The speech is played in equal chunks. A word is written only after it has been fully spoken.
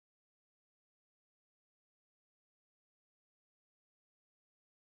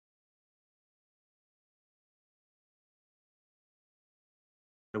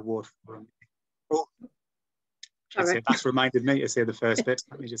Ward Forum. Oh, that's reminded me to say the first bit.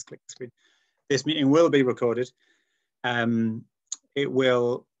 Let me just click the screen. This meeting will be recorded. It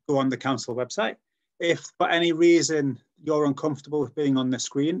will go on the council website. If for any reason you're uncomfortable with being on the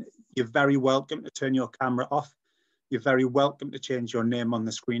screen, you're very welcome to turn your camera off. You're very welcome to change your name on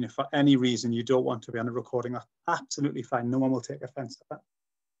the screen. If for any reason you don't want to be on a recording, that's absolutely fine. No one will take offence at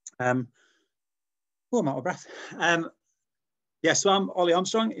that. Oh, I'm out of breath. Yeah, so I'm Ollie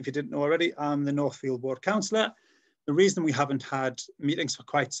Armstrong. If you didn't know already, I'm the Northfield Ward Councillor. The reason we haven't had meetings for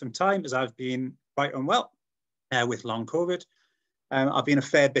quite some time is I've been quite unwell with long COVID. I've been a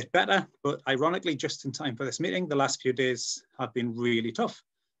fair bit better, but ironically, just in time for this meeting, the last few days have been really tough.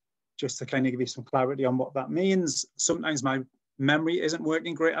 Just to kind of give you some clarity on what that means, sometimes my memory isn't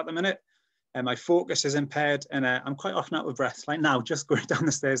working great at the minute, and my focus is impaired, and I'm quite often out of breath. Like now, just going down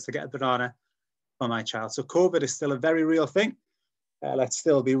the stairs to get a banana for my child. So COVID is still a very real thing. Let's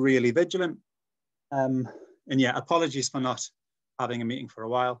still be really vigilant. And yeah, apologies for not having a meeting for a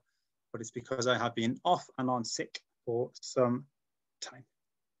while, but it's because I have been off and on sick for some time.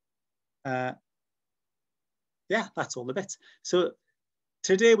 Yeah, that's all the bits. So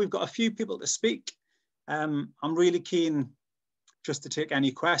today we've got a few people to speak. I'm really keen just to take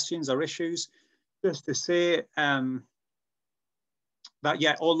any questions or issues, just to say that,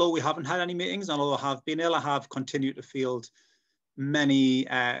 yeah, although we haven't had any meetings, and although I have been ill, I have continued to field many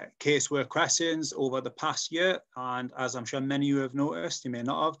casework questions over the past year. And as I'm sure many of you have noticed, you may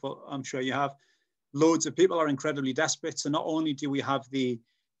not have, but I'm sure you have, loads of people are incredibly desperate. So not only do we have the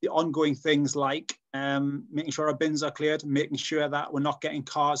ongoing things like making sure our bins are cleared, making sure that we're not getting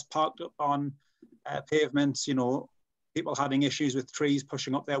cars parked up on pavements, you know, people having issues with trees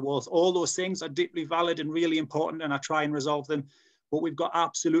pushing up their walls. All those things are deeply valid and really important, and I try and resolve them. But we've got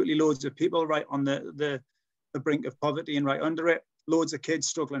absolutely loads of people right on the brink of poverty and right under it. Loads of kids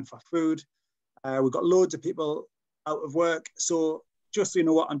struggling for food. We've got loads of people out of work. So just so you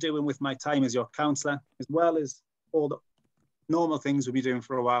know what I'm doing with my time as your councillor, as well as all the normal things we'll be doing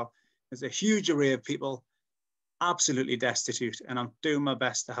for a while, there's a huge array of people absolutely destitute, and I'm doing my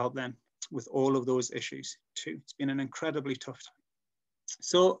best to help them with all of those issues too. It's been an incredibly tough time.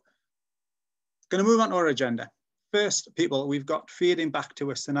 So going to move on to our agenda. First, people we've got feeding back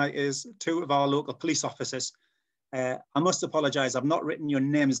to us tonight is two of our local police officers. I must apologise, I've not written your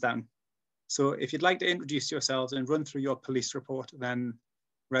names down. So if you'd like to introduce yourselves and run through your police report, then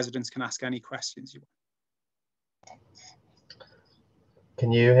residents can ask any questions you want.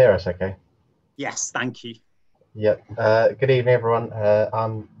 Can you hear us okay? Yes, thank you. Yep. Good evening, everyone.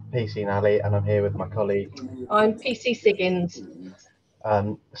 I'm PC Nally, and I'm here with my colleague. I'm PC Siggins.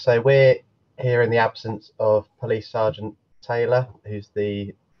 So we're here in the absence of Police Sergeant Taylor, who's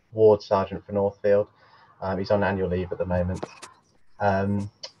the ward sergeant for Northfield. He's on annual leave at the moment.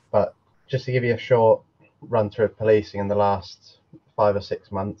 But just to give you a short run through of policing in the last 5 or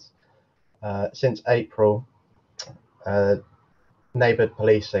 6 months, since April, neighbourhood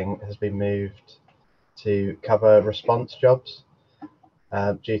policing has been moved to cover response jobs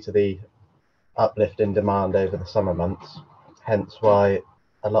due to the uplift in demand over the summer months, hence why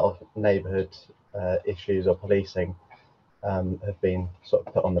a lot of neighbourhood issues or policing have been sort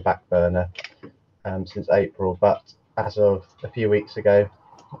of put on the back burner since April. But as of a few weeks ago,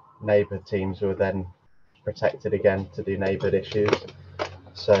 neighbourhood teams were then protected again to do neighbourhood issues.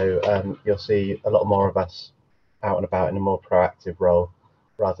 So you'll see a lot more of us out and about in a more proactive role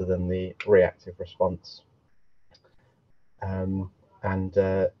rather than the reactive response.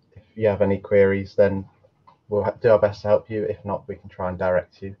 If you have any queries, then we'll do our best to help you. If not, we can try and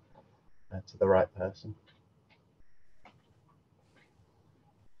direct you to the right person.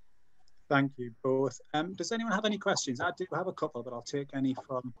 Thank you both. Does anyone have any questions? I do have a couple, but I'll take any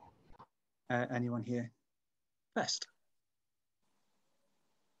from anyone here first.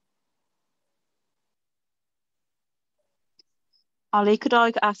 Ollie, could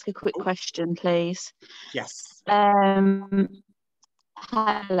I ask a quick question, please? Yes.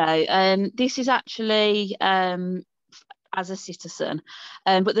 Hello. This is actually as a citizen,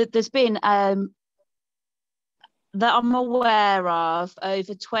 but there's been that I'm aware of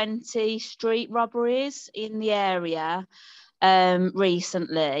over 20 street robberies in the area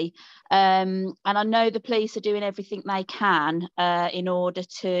recently, and I know the police are doing everything they can in order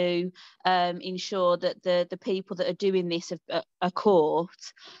to ensure that the people that are doing this are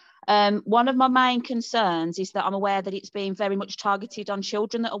caught. One of my main concerns is that I'm aware that it's being very much targeted on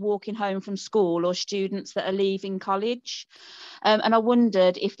children that are walking home from school or students that are leaving college. And I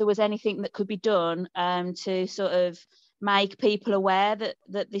wondered if there was anything that could be done to sort of make people aware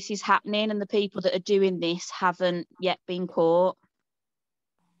that this is happening and the people that are doing this haven't yet been caught.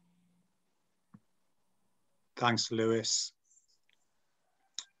 Thanks, Lewis.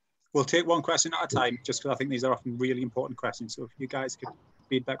 We'll take one question at a time, just because I think these are often really important questions. So if you guys could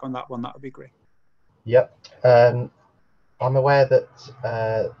feedback on that one, that would be great. Yep. I'm aware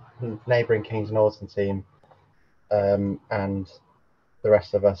that neighbouring Kings Norton team and the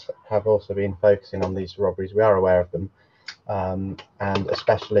rest of us have also been focusing on these robberies. We are aware of them. And a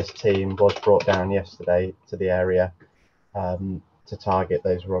specialist team was brought down yesterday to the area to target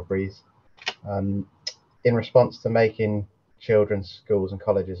those robberies. In response to making children's schools and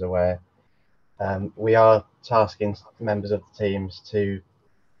colleges aware, we are tasking members of the teams to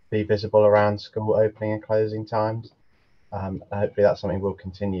be visible around school opening and closing times. Hopefully that's something we'll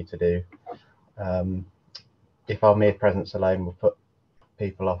continue to do. If our mere presence alone will put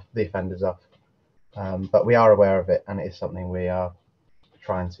people off, the offenders off. But we are aware of it, and it is something we are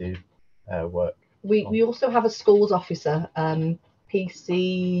trying to work. We also have a schools officer,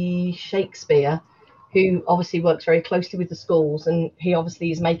 PC Shakespeare, who obviously works very closely with the schools, and he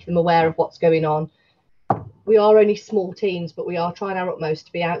obviously is making them aware of what's going on. We are only small teams, but we are trying our utmost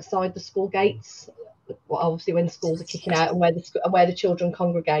to be outside the school gates, obviously when schools are kicking out and where the children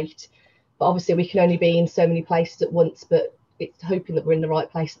congregate. But obviously we can only be in so many places at once, but it's hoping that we're in the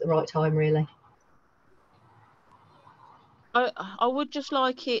right place at the right time, really. I would just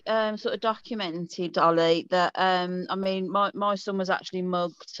like it sort of documented, Ollie, that I mean, my son was actually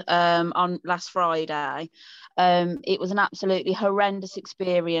mugged on last Friday. It was an absolutely horrendous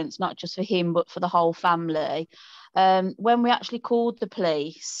experience, not just for him, but for the whole family. When we actually called the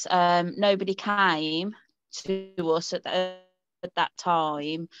police, nobody came to us at that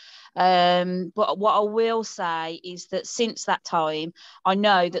time. But what I will say is that since that time, I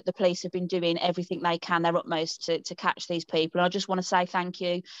know that the police have been doing everything they can, their utmost to catch these people. And I just want to say thank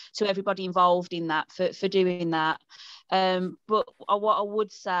you to everybody involved in that for doing that. But what I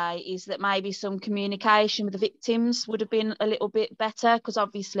would say is that maybe some communication with the victims would have been a little bit better, because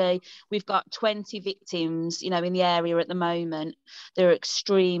obviously we've got 20 victims, you know, in the area at the moment. They're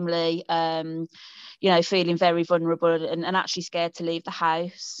extremely, you know, feeling very vulnerable and actually scared to leave the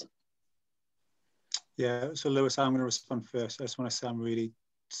house. Yeah, so Lewis, I'm going to respond first. I just want to say I'm really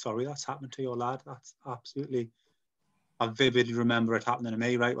sorry that's happened to your lad. That's absolutely, I vividly remember it happening to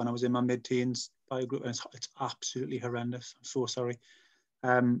me right when I was in my mid-teens by a group, and it's absolutely horrendous. I'm so sorry.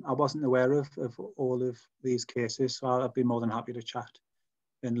 I wasn't aware of all of these cases, so I'd be more than happy to chat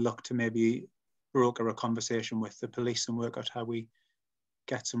and look to maybe broker a conversation with the police and work out how we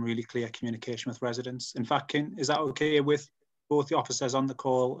get some really clear communication with residents. In fact, is that okay with both the officers on the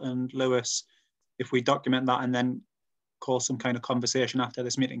call and Lewis, if we document that and then call some kind of conversation after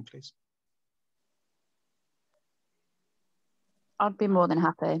this meeting, please? I'd be more than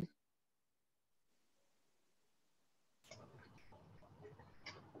happy.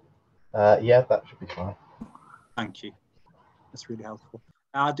 Yeah, that should be fine. Thank you. That's really helpful.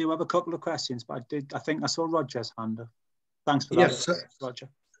 I do have a couple of questions, but I think I saw Roger's hand up. Thanks for that, yes, Roger.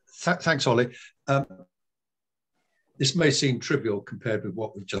 Thanks, Ollie. This may seem trivial compared with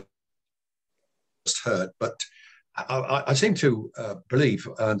what we've just heard, but I seem to believe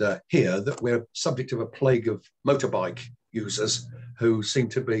and hear that we're subject to a plague of motorbike users who seem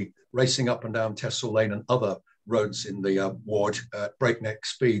to be racing up and down Tessell Lane and other roads in the ward at breakneck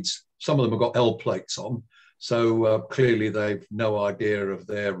speeds. Some of them have got L plates on, so clearly they've no idea of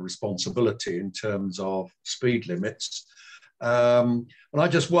their responsibility in terms of speed limits. And I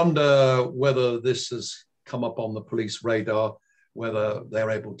just wonder whether this has come up on the police radar, whether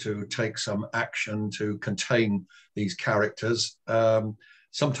they're able to take some action to contain these characters.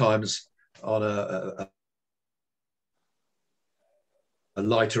 Sometimes on a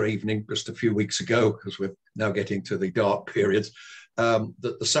lighter evening, just a few weeks ago, because we're now getting to the dark periods,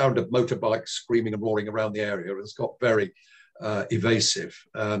 that the sound of motorbikes screaming and roaring around the area has got very evasive.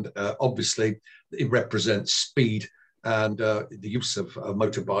 And obviously it represents speed and the use of a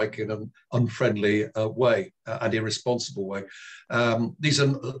motorbike in an unfriendly way and irresponsible way. These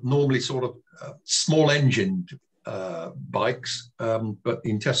are normally sort of small engined bikes, but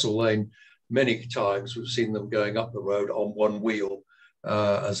in Tessell Lane, many times we've seen them going up the road on one wheel,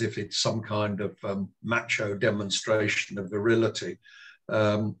 as if it's some kind of macho demonstration of virility.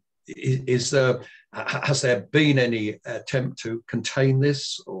 Has there been any attempt to contain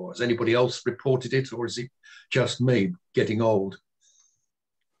this, or has anybody else reported it, or is it just me getting old?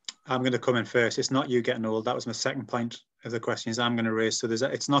 I'm going to come in first. It's not you getting old. That was my second point of the questions I'm going to raise. So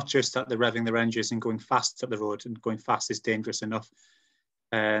it's not just that they're revving their engines and going fast up the road, and going fast is dangerous enough.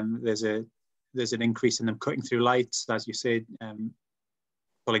 There's an increase in them cutting through lights, as you said,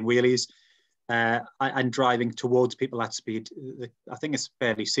 pulling wheelies, and driving towards people at speed. I think it's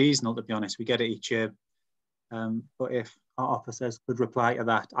fairly seasonal, to be honest. We get it each year. But if our officers could reply to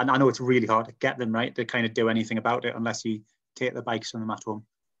that, and I know it's really hard to get them right to kind of do anything about it unless you take the bikes from them at home.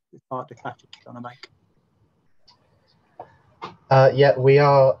 It's hard to catch a kid on a bike. Yeah, we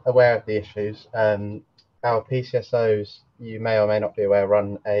are aware of the issues. Our PCSOs, you may or may not be aware,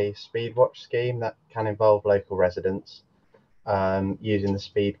 run a speed watch scheme that can involve local residents using the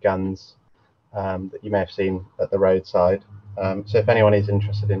speed guns that you may have seen at the roadside. So if anyone is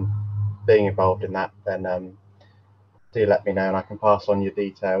interested in being involved in that, then do let me know and I can pass on your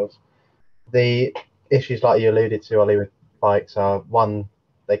details. The issues like you alluded to, Ollie, with bikes are, one,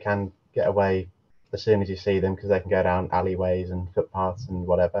 they can get away as soon as you see them because they can go down alleyways and footpaths and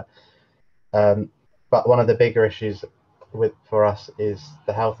whatever. But one of the bigger issues for us is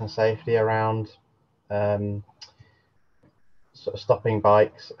the health and safety around sort of stopping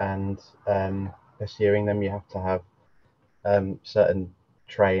bikes and pursuing them. You have to have certain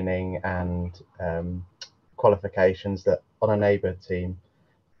training and qualifications that on a neighbourhood team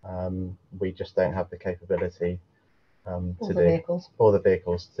we just don't have the capability or the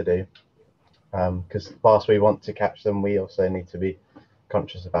vehicles to do. Because whilst we want to catch them, we also need to be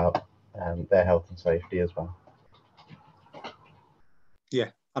conscious about their health and safety as well.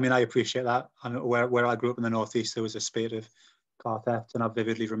 Yeah, I mean, I appreciate that. And where I grew up in the northeast, there was a spate of car theft, and I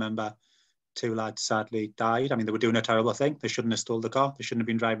vividly remember 2 lads sadly died. I mean, they were doing a terrible thing. They shouldn't have stole the car. They shouldn't have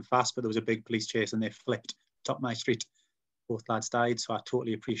been driving fast, but there was a big police chase and they flipped top my street. Both lads died. So I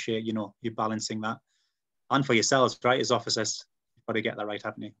totally appreciate, you know, you balancing that. And for yourselves, right, as officers, you've got to get that right,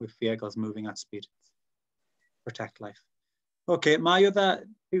 haven't you, with vehicles moving at speed. Protect life. Okay, my other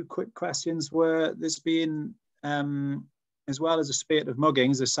 2 quick questions were, there's been, as well as a spate of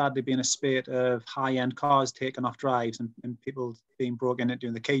muggings, there's sadly been a spate of high-end cars taken off drives and people being broken into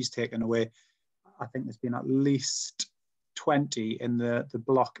and the keys taken away. I think there's been at least 20 in the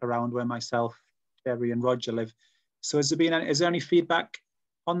block around where myself, Jerry and Roger live. So is there any feedback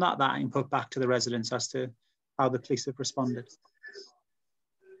on that I can put back to the residents as to how the police have responded?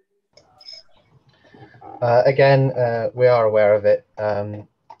 Again, we are aware of it.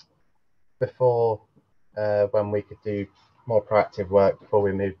 Before, when we could do more proactive work before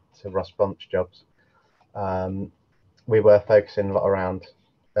we moved to response jobs, we were focusing a lot around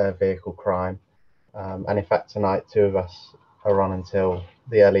vehicle crime. And in fact, tonight, 2 of us are on until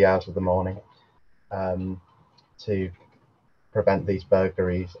the early hours of the morning to prevent these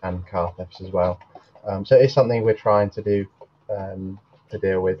burglaries and car thefts as well. So it's something we're trying to do to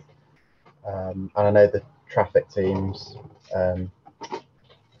deal with. And I know the traffic teams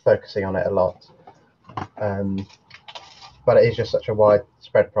focusing on it a lot. But it is just such a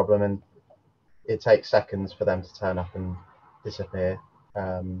widespread problem and it takes seconds for them to turn up and disappear.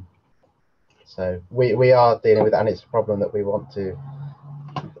 So we are dealing with it, and it's a problem that we want to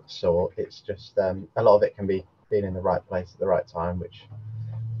sort. It's just a lot of it can be being in the right place at the right time, which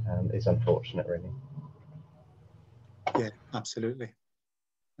is unfortunate, really. Yeah, absolutely.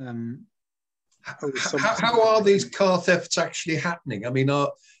 How are these car thefts actually happening? I mean,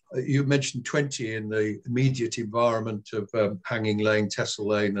 you mentioned 20 in the immediate environment of Hanging Lane, Tessel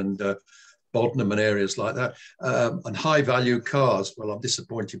Lane and Bodnam and areas like that. And high value cars, well, I'm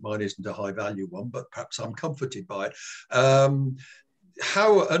disappointed mine isn't a high value one, but perhaps I'm comforted by it.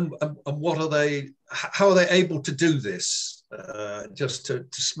 How and what are they, how are they able to do this? Just to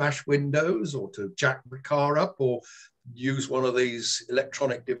smash windows or to jack the car up or use one of these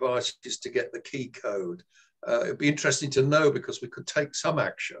electronic devices to get the key code? It'd be interesting to know, because we could take some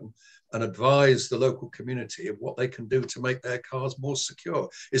action and advise the local community of what they can do to make their cars more secure.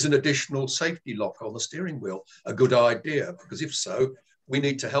 Is an additional safety lock on the steering wheel a good idea? Because if so, we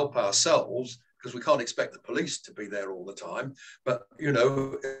need to help ourselves, because we can't expect the police to be there all the time. But, you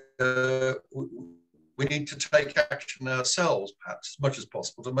know, we need to take action ourselves, perhaps as much as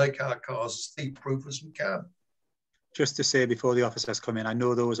possible, to make our cars as thief-proof as we can. Just to say before the officers come in, I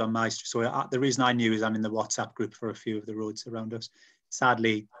know those on my street. So the reason I knew is I'm in the WhatsApp group for a few of the roads around us.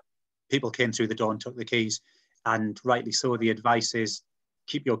 Sadly, people came through the door and took the keys, and rightly so. The advice is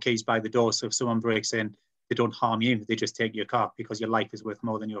keep your keys by the door. So if someone breaks in, they don't harm you. They just take your car, because your life is worth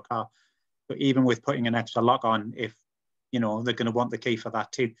more than your car. But even with putting an extra lock on, if you know they're going to want the key for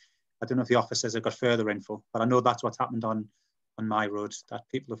that too. I don't know if the officers have got further info, but I know that's what's happened on my road, that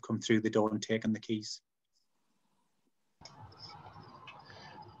people have come through the door and taken the keys.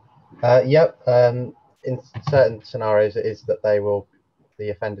 Yep. In certain scenarios, it is that the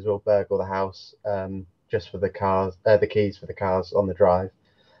offenders will burgle the house just for the cars, the keys for the cars on the drive.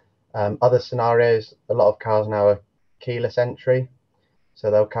 Other scenarios, a lot of cars now are keyless entry,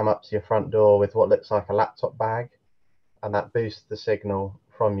 so they'll come up to your front door with what looks like a laptop bag, and that boosts the signal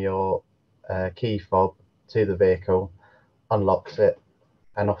from your key fob to the vehicle, unlocks it,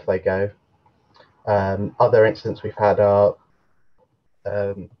 and off they go. Other incidents we've had are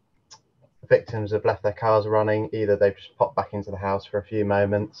victims have left their cars running. Either they've just popped back into the house for a few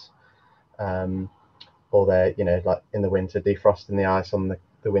moments, or they're, like in the winter, defrosting the ice on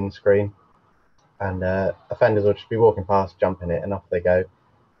the windscreen. And offenders will just be walking past, jumping it, and off they go,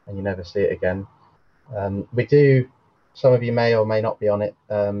 and you never see it again. We do, some of you may or may not be on it,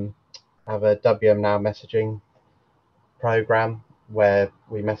 have a WM Now messaging program where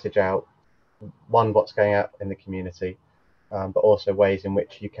we message out, one, what's going out in the community, but also ways in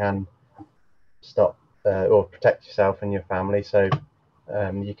which you can stop or protect yourself and your family. So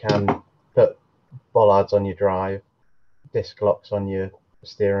you can put bollards on your drive, disc locks on your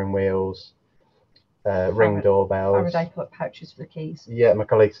steering wheels, ring doorbells. Faraday pouches for the keys. Yeah, my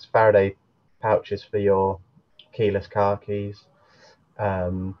colleagues, Faraday pouches for your keyless car keys.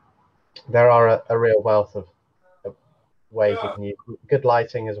 There are a real wealth of ways you can use. Good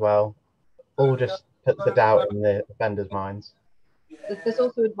lighting as well. All just puts the doubt in the offenders' minds. There's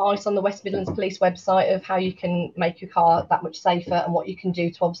also advice on the West Midlands Police website of how you can make your car that much safer and what you can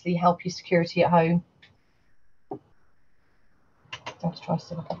do to obviously help your security at home. I have to try to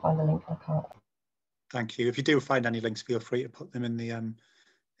see if I can find the link. I can't. Thank you. If you do find any links, feel free to put them in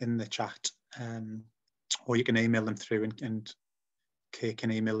the chat, or you can email them through, and Kay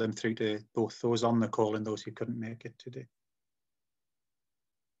can email them through to both those on the call and those who couldn't make it today.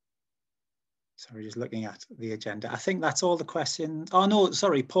 Sorry, just looking at the agenda. I think that's all the questions. Oh no,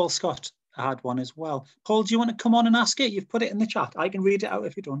 sorry, Paul Scott had one as well. Paul, do you want to come on and ask it? You've put it in the chat. I can read it out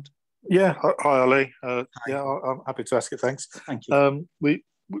if you don't. Yeah, hi Ollie. Hi. Yeah, I'm happy to ask it, thanks. Thank you.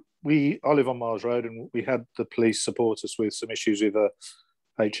 I live on Mars Road, and we had the police support us with some issues with a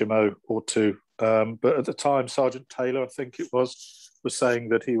HMO or two. But at the time, Sergeant Taylor, I think it was saying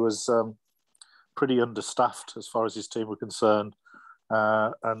that he was pretty understaffed as far as his team were concerned.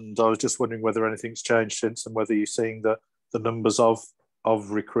 And I was just wondering whether anything's changed since, and whether you're seeing the numbers of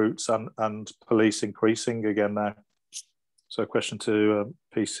recruits and police increasing again now. So a question to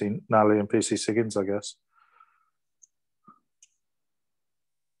PC Nally and PC Siggins, I guess.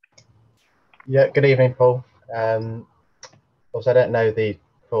 Yeah, good evening, Paul. Also, I don't know the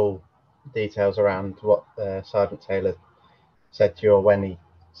full details around what Sergeant Taylor said to you or when he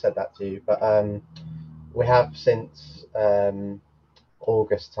said that to you, but we have since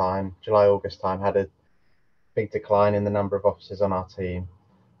August time, July, August time, had a big decline in the number of officers on our team.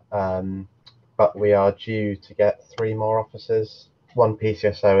 But we are due to get 3 more officers, 1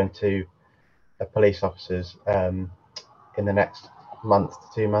 PCSO and 2 police officers in the next month to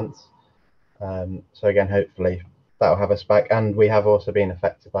 2 months. So again, hopefully that'll have us back. And we have also been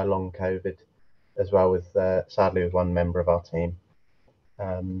affected by long COVID as well, with sadly with 1 member of our team.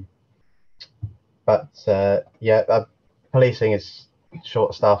 Yeah, policing is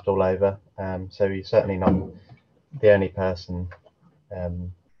short-staffed all over, so you're certainly not the only person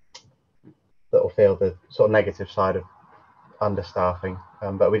that will feel the sort of negative side of understaffing,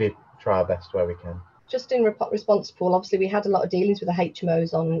 but we do try our best where we can. Just in response, Paul, obviously we had a lot of dealings with the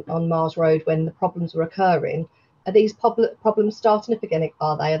HMOs on Mars Road when the problems were occurring. Are these problems starting up again?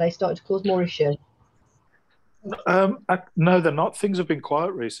 Are they starting to cause more issues? No, they're not. Things have been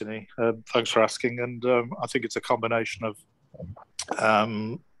quiet recently. Thanks for asking. And I think it's a combination of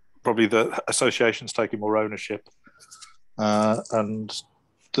probably the associations taking more ownership, and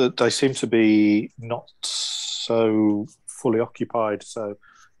they seem to be not so fully occupied. So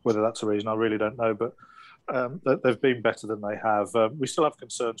whether that's a reason, I really don't know. But they've been better than they have. We still have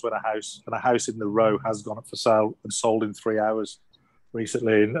concerns when a house in the row has gone up for sale and sold in 3 hours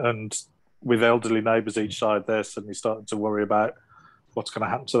recently, and with elderly neighbours each side, they're suddenly starting to worry about what's going to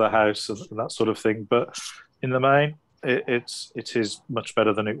happen to the house and that sort of thing. But in the main, it is much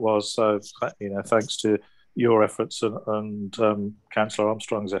better than it was. So, thanks to your efforts and Councillor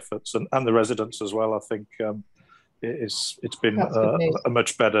Armstrong's efforts and the residents as well, I think it's been a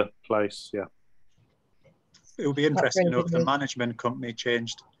much better place. Yeah. It will be interesting to know if the management company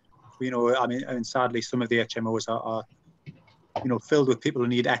changed. I mean, sadly, some of the HMOs are filled with people who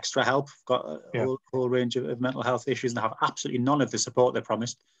need extra help, got a whole range of mental health issues, and have absolutely none of the support they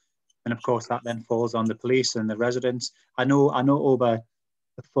promised. And of course, that then falls on the police and the residents. I know over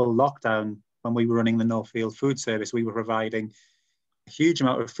the full lockdown, when we were running the Northfield food service, we were providing a huge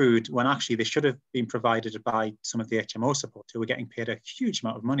amount of food when actually they should have been provided by some of the HMO support, who were getting paid a huge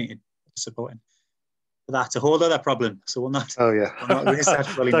amount of money to support. But that's a whole other problem. So we'll not. Oh yeah. We'll not raise that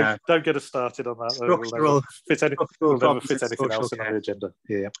fully now. Don't get us started on that. Structural we'll never fit anything else in on the agenda.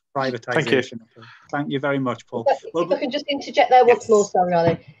 Yeah. Privatisation. Thank you very much, Paul. If I can just interject there once more, sorry,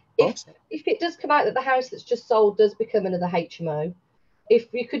 Ollie. If it does come out that the house that's just sold does become another HMO, if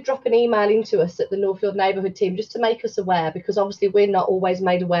you could drop an email into us at the Northfield neighbourhood team just to make us aware, because obviously we're not always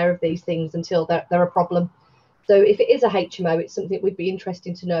made aware of these things until they're a problem. So if it is a HMO, it's something we'd be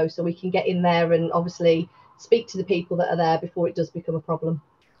interested to know, so we can get in there and obviously speak to the people that are there before it does become a problem.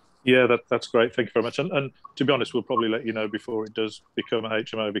 Yeah, that's great. Thank you very much. And to be honest, we'll probably let you know before it does become a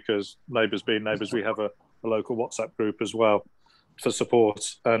HMO, because neighbours being neighbours, we have a local WhatsApp group as well for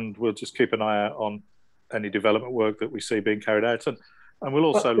support, and we'll just keep an eye out on any development work that we see being carried out. And we'll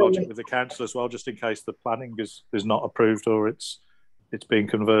also lodge it with the council as well, just in case the planning is not approved or it's being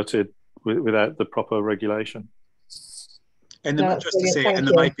converted without the proper regulation. And just to say, and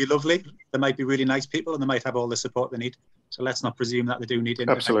they might be lovely, they might be really nice people, and they might have all the support they need. So let's not presume that they do need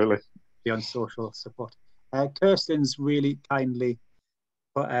absolutely beyond social support. Kirsten's really kindly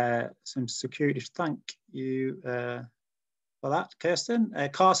put some security. Thank you for that, Kirsten.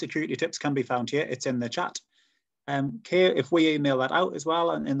 Car security tips can be found here. It's in the chat. Kay, if we email that out as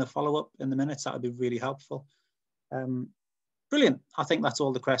well and in the follow-up in the minutes, that would be really helpful. Brilliant. I think that's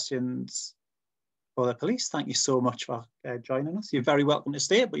all the questions for the police. Thank you so much for joining us. You're very welcome to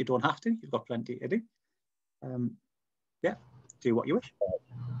stay, but you don't have to. You've got plenty to do. Yeah, do what you wish.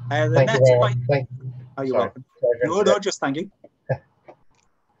 Thank you very much. You're welcome. No, just thank you.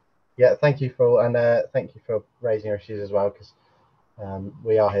 Yeah, thank you for, and thank you for raising your issues as well, because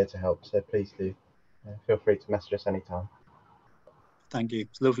we are here to help. So please do feel free to message us anytime. Thank you.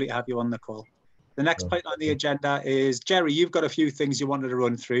 It's lovely to have you on the call. The next point on the agenda is, Jerry, you've got a few things you wanted to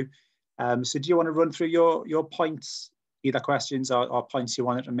run through. So do you want to run through your points, either questions or points you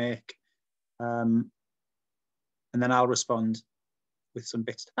wanted to make? And then I'll respond with some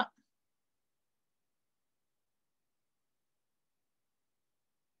bits to that.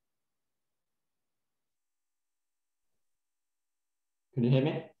 Can you hear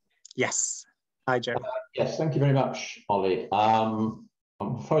me? Yes. Hi, Jerry. Yes, thank you very much, Ollie. I'm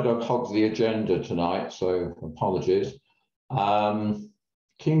afraid I've hogged the agenda tonight, so apologies.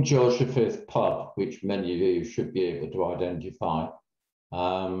 King George V pub, which many of you should be able to identify.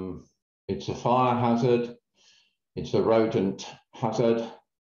 It's a fire hazard. It's a rodent hazard.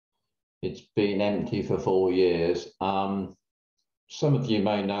 It's been empty for 4 years. Some of you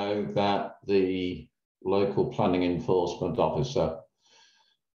may know that the local planning enforcement officer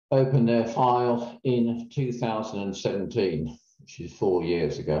opened their file in 2017, which is 4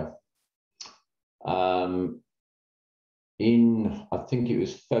 years ago. In, I think it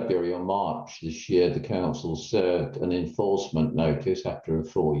was February or March this year, the council served an enforcement notice after a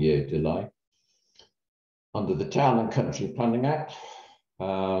 4-year delay. Under the Town and Country Planning Act,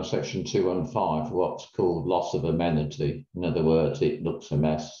 section 215, what's called loss of amenity. In other words, it looks a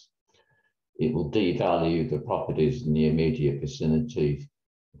mess. It will devalue the properties in the immediate vicinity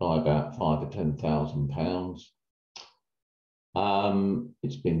by about £5,000 or £10,000.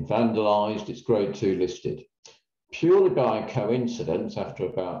 It's been vandalised, it's grade 2 listed. Purely by coincidence, after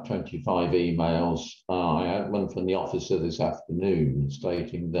about 25 emails, I had one from the officer this afternoon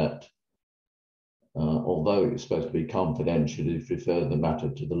stating that although it's supposed to be confidential, he's referred the matter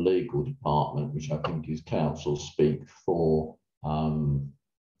to the legal department, which I think is council speak for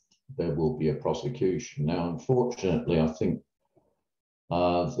there will be a prosecution. Now, unfortunately, I think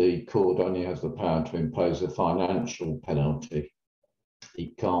the court only has the power to impose a financial penalty.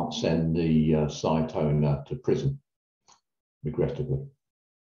 He can't send the site owner to prison, regrettably,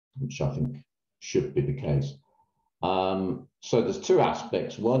 which I think should be the case. So there's two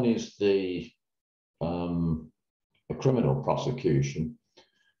aspects. One is a criminal prosecution.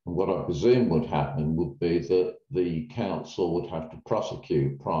 And what I presume would happen would be that the council would have to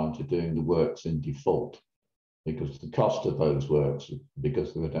prosecute prior to doing the works in default, because the cost of those works,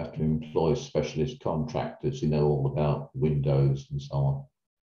 because they would have to employ specialist contractors who know all about windows and so on,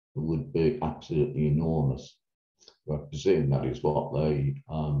 would be absolutely enormous. I presume that is what they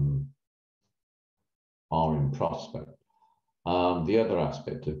are in prospect. The other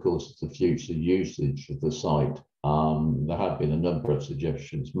aspect, of course, is the future usage of the site. There have been a number of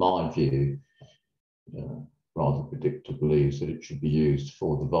suggestions. My view, rather predictably, is that it should be used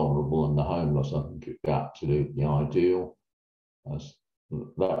for the vulnerable and the homeless. I think it would be absolutely ideal, as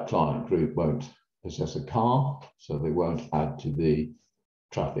that client group won't possess a car, so they won't add to the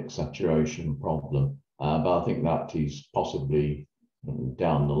traffic saturation problem. But I think that is possibly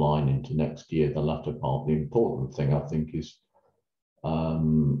down the line into next year, the latter part. The important thing, I think, is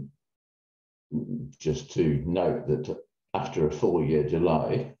just to note that after a 4-year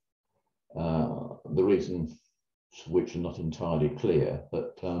delay, the reasons for which are not entirely clear,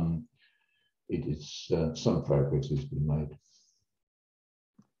 but it is some progress has been made.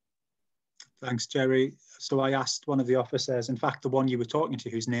 Thanks, Jerry. So I asked one of the officers, in fact, the one you were talking to,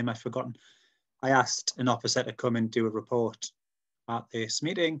 whose name I've forgotten, I asked an officer to come and do a report at this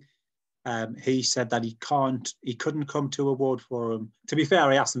meeting. He said that he couldn't come to a ward forum. To be fair,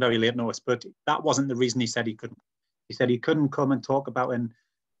 I asked him very late notice, but that wasn't the reason he said he couldn't. He said he couldn't come and talk about an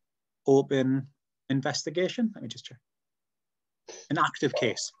open investigation. Let me just check. An active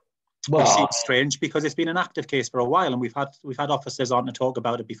case. Well, which seems strange because it's been an active case for a while, and we've had officers on to talk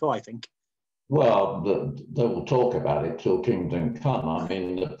about it before, I think. Well, they will talk about it till kingdom come. I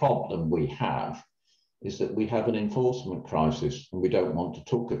mean, the problem we have is that we have an enforcement crisis and we don't want to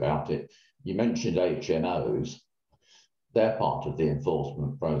talk about it. You mentioned HMOs. They're part of the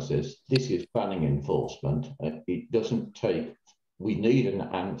enforcement process. This is planning enforcement. It doesn't take, we need an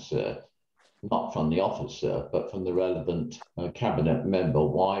answer, not from the officer, but from the relevant cabinet member,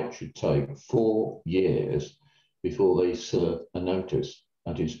 why it should take 4 years before they serve a notice.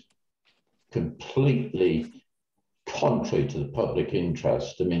 That is completely contrary to the public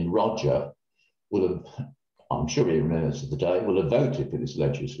interest. I mean, Roger would have, I'm sure he remembers the day, would have voted for this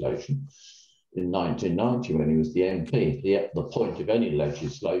legislation in 1990 when he was the MP. The point of any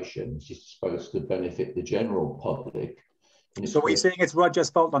legislation is supposed to benefit the general public. So are you saying it's Roger's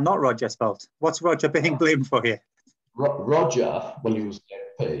fault or not Roger's fault? What's Roger being blamed for here? Roger, when he was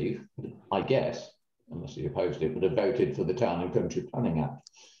the MP, I guess, unless he opposed it, would have voted for the Town and Country Planning Act.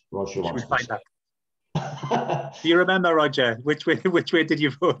 Roger wants to say. Do you remember, Roger? Which way did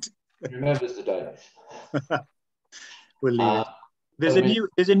you vote? He remembers the day. We'll leave it.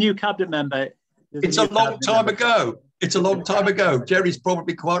 There's a new cabinet member. It's a long time ago. It's a long time ago. Jerry's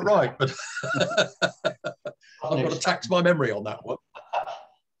probably quite right, but I've got to tax my memory on that one.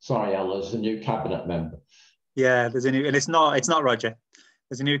 Sorry, Al, there's a new cabinet member. Yeah, there's a new, and it's not Roger.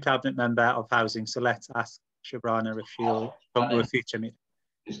 There's a new cabinet member of housing. So let's ask Shabrana if she'll come to a future meeting.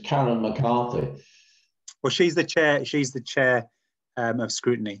 It's Karen McCarthy. Well, she's the chair. She's the chair of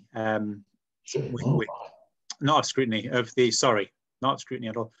scrutiny. Not of scrutiny of the. Sorry, not of scrutiny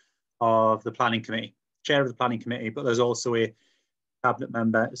at all. Of the planning committee, chair of the planning committee. But there's also a cabinet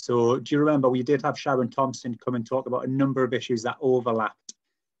member. So do you remember we did have Sharon Thompson come and talk about a number of issues that overlapped?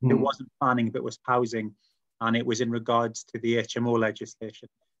 It wasn't planning, but it was housing, and it was in regards to the HMO legislation.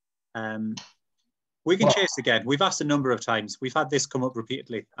 We can chase again. We've asked a number of times. We've had this come up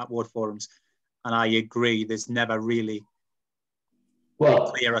repeatedly at ward forums, and I agree there's never really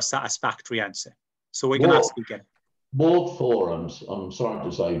a clear or satisfactory answer. So we can ask again. Ward forums, I'm sorry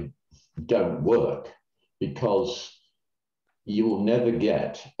to say, don't work because you will never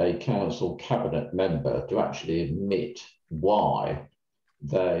get a council cabinet member to actually admit why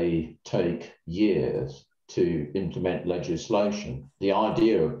they take years to implement legislation. The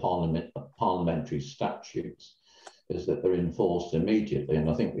idea of parliamentary statutes is that they're enforced immediately, and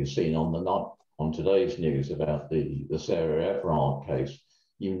I think we've seen on today's news about the Sarah Everard case.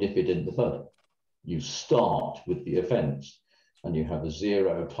 You nip it in the bud. You start with the offence, and you have a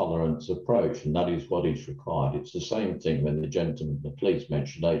zero tolerance approach, and that is what is required. It's the same thing when the gentleman, the police,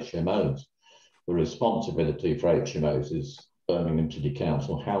 mentioned HMOs. The responsibility for HMOs is Birmingham City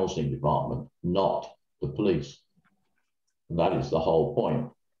Council Housing Department, not the police. And that is the whole point.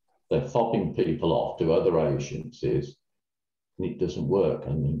 They're fobbing people off to other agencies, and it doesn't work.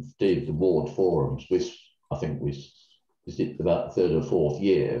 And indeed, the ward forums, which I think is it about the 3rd or 4th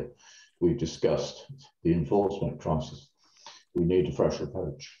year, we've discussed the enforcement crisis. We need a fresh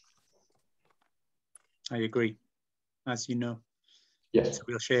approach. I agree, as you know. Yes. It's a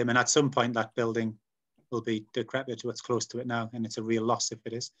real shame. And at some point, that building will be decrepit to what's close to it now, and it's a real loss if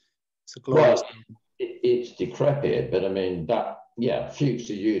it is. It's a glorious building. It's decrepit, but I mean,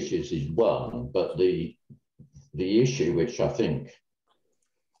 future uses is one, but the issue which I think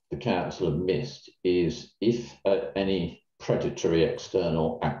the council have missed is if any predatory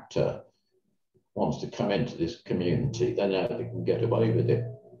external actor wants to come into this community, they know they can get away with it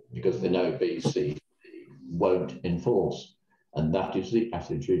because they know BC won't enforce. And that is the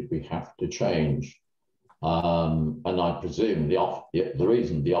attitude we have to change. And I presume the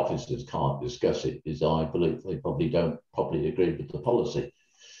reason the officers can't discuss it is I believe they probably don't properly agree with the policy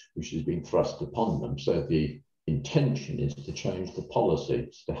which has been thrust upon them. So the intention is to change the policy,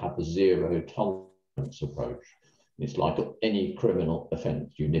 to have a zero tolerance approach. It's like any criminal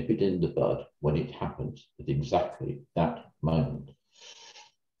offence, you nip it in the bud when it happens at exactly that moment.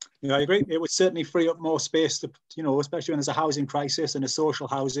 Yeah, I agree. It would certainly free up more space to, especially when there's a housing crisis and a social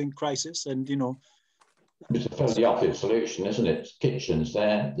housing crisis, and It's a fairly obvious solution, isn't it? Kitchens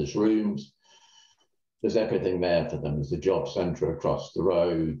there's rooms. there's everything there for them. There's a job centre across the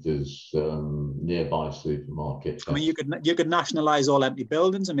road. There's nearby supermarkets. I mean, you could nationalise all empty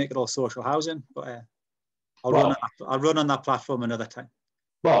buildings and make it all social housing, but I'll run on that platform another time.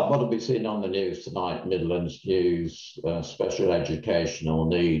 Well, what have we seen on the news tonight? Midlands News, special educational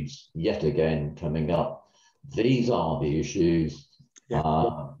needs yet again coming up. These are the issues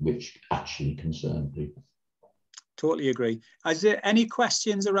which actually concern people. Totally agree. Is there any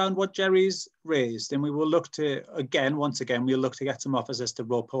questions around what Jerry's raised? And we will look to, once again, we'll look to get some officers to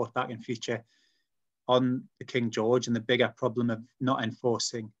report back in future on the King George and the bigger problem of not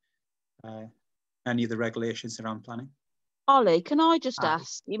enforcing any of the regulations around planning. Ollie, can I just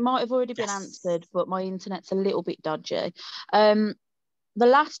ask, it might have already been answered, but my internet's a little bit dodgy. The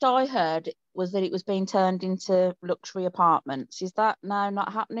last I heard was that it was being turned into luxury apartments. Is that now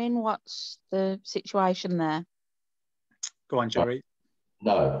not happening? What's the situation there? Go on, Jerry.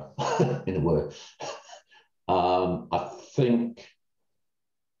 No, in a word. I think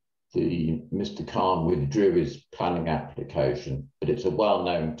Mr. Khan withdrew his planning application, but it's a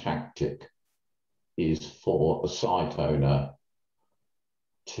well-known tactic is for a site owner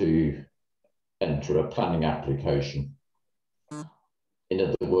to enter a planning application. In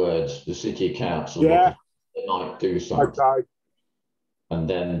other words, the city council might do something, and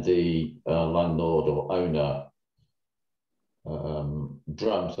then the landlord or owner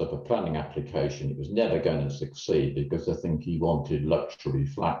drums up a planning application. It was never going to succeed because I think he wanted luxury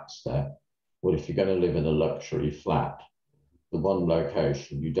flats there. Well, if you're going to live in a luxury flat, the one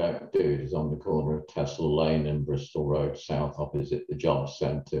location you don't do it is on the corner of Tessel Lane and Bristol Road South, opposite the job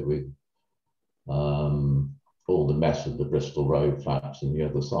centre, with all the mess of the Bristol Road flats on the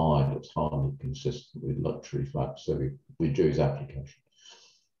other side. It's hardly consistent with luxury flats, so we withdrew his application.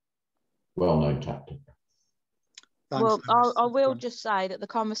 Well-known tactic. Well, I will just say that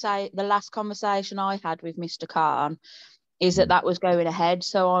the last conversation I had with Mr. Khan is that was going ahead.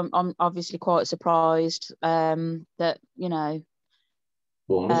 So I'm obviously quite surprised that, you know,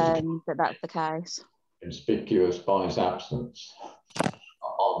 that that's the case. Conspicuous by his absence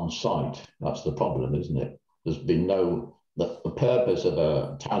on site. That's the problem, isn't it? There's been the purpose of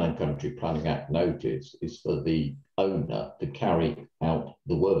a Town and Country Planning Act notice is for the owner to carry out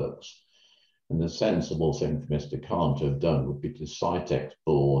the works. And the sensible thing for Mr. Khan to have done would be to site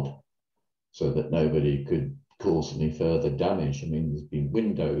board so that nobody could cause any further damage. I mean, there's been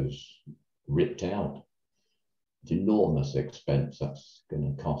windows ripped out. It's enormous expense that's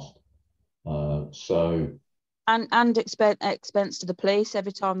going to cost. And expense to the police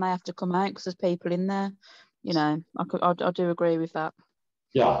every time they have to come out because there's people in there. You know, I do agree with that.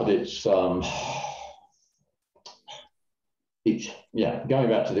 Yeah, but it's going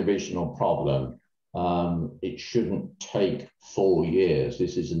back to the original problem. It shouldn't take 4 years.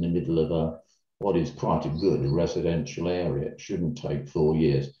 This is in the middle of what is quite a good residential area. It shouldn't take 4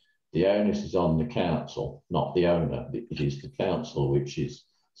 years. The onus is on the council, not the owner. It is the council which is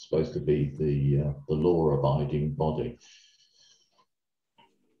supposed to be the law-abiding body.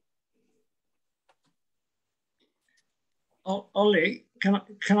 Ollie, can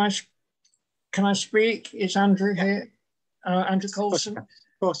I speak? Is Andrew here? Andrew Coulson? Of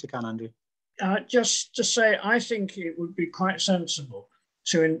course you can, Andrew. Just to say, I think it would be quite sensible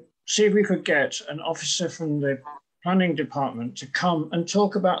to see if we could get an officer from the planning department to come and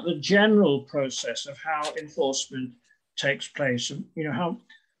talk about the general process of how enforcement takes place, and you know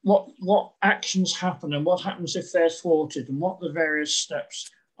what actions happen and what happens if they're thwarted and what the various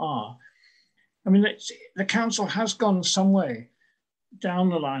steps are. I mean, the council has gone some way down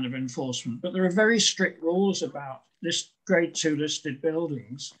the line of enforcement, but there are very strict rules about this grade 2 listed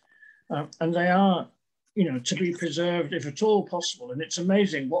buildings, and they are, you know, to be preserved if at all possible. And it's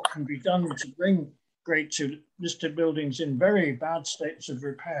amazing what can be done to bring grade 2 listed buildings in very bad states of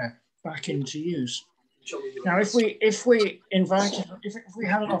repair back into use. Now, if we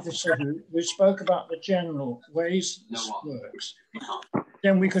had an officer who spoke about the general ways this works,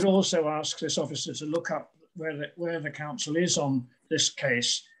 then we could also ask this officer to look up where the council is on this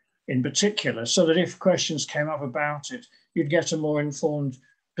case in particular, so that if questions came up about it, you'd get a more informed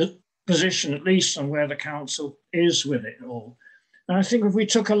position, at least on where the council is with it all. And I think if we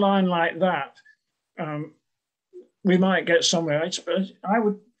took a line like that, we might get somewhere.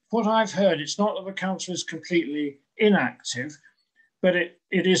 What I've heard, it's not that the council is completely inactive, but it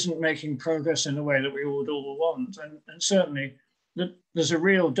isn't making progress in the way that we would all want. And certainly there's a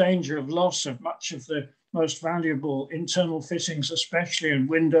real danger of loss of much of the most valuable internal fittings, especially in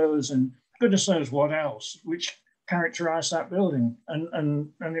windows and goodness knows what else, which characterize that building.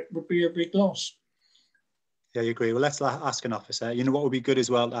 And it would be a big loss. Yeah, you agree. Well, let's ask an officer. You know what would be good as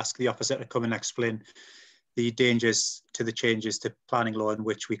well, to ask the officer to come and explain the dangers to the changes to planning law, in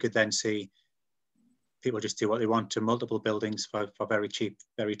which we could then see people just do what they want to multiple buildings for very cheap,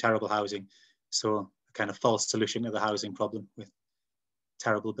 very terrible housing. So a kind of false solution to the housing problem with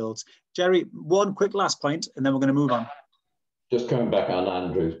terrible builds. Jerry, one quick last point, and then we're going to move on. Just coming back on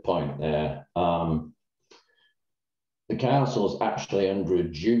Andrew's point there, the council's actually under a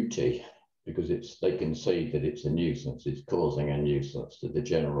duty, because they can see that it's a nuisance, it's causing a nuisance to the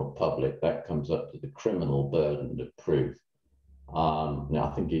general public. That comes up to the criminal burden of proof.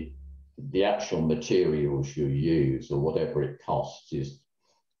 Now, I think the actual materials you use, or whatever it costs, is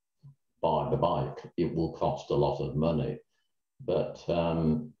by the bike. It will cost a lot of money, but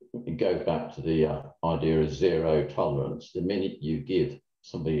it goes back to the idea of zero tolerance. The minute you give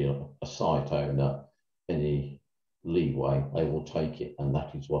somebody, a site owner, any leeway, they will take it, and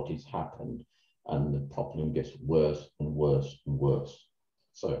that is what has happened, and the problem gets worse and worse and worse.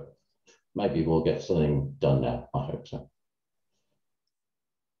 So maybe we'll get something done now. I hope so.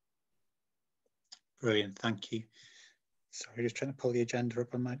 Brilliant, thank you. Sorry, just trying to pull the agenda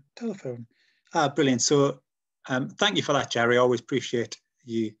up on my telephone. Brilliant. So thank you for that, Jerry. I always appreciate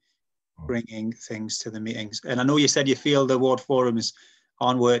you bringing things to the meetings. And I know you said you feel the ward forums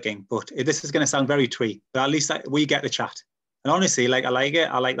aren't working, but this is going to sound very twee, but at least we get the chat. And honestly, like, I like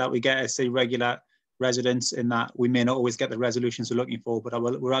it. I like that we get to see regular residents, in that we may not always get the resolutions we're looking for, but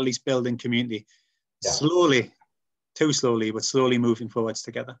we're at least building community. Yeah. Slowly, too slowly, but slowly moving forwards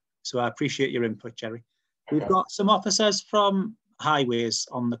together. So I appreciate your input, Jerry. We've got some officers from Highways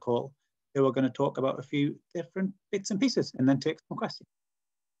on the call who are going to talk about a few different bits and pieces, and then take some questions.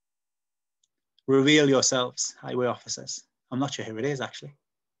 Reveal yourselves, highway officers. I'm not sure who it is, actually.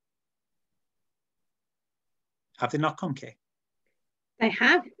 Have they not come, Kay? They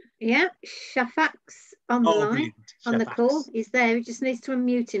have, yeah. Shafak's on the line, brilliant. on the call. He's there. He just needs to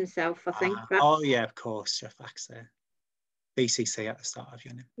unmute himself, I think. Oh, yeah, of course. Shafak's there. BCC at the start of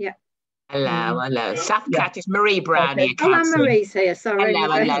your name. Yeah. Hello, hello. Safcat is Marie Brown here. Oh, and Marie's here, sorry.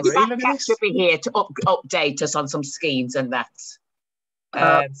 Hello, hello. Safcat should be here to update us on some schemes and that.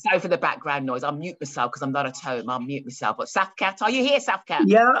 Sorry for the background noise. I'll mute myself because I'm not at home. I'll mute myself. But Safcat, are you here, Safcat?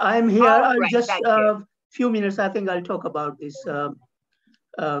 Yeah, I'm here. Oh, great, just a few minutes, I think I'll talk about this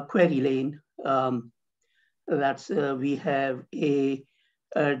Quarry Lane. We have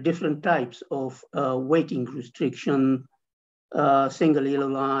different types of waiting restriction, single yellow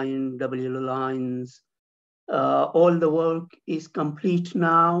line, double yellow lines. All the work is complete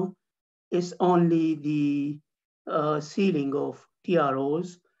now. It's only the sealing of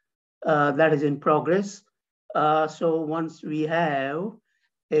TROs that is in progress. So once we have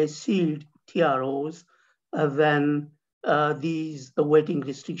a sealed TROs, then the waiting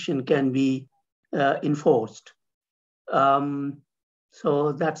restriction can be enforced.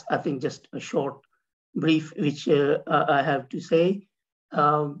 So that's, I think, just a short brief which I have to say.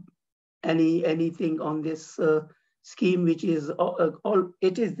 Anything on this scheme, which is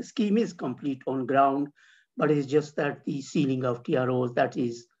the scheme is complete on ground, but it's just that the sealing of TROs that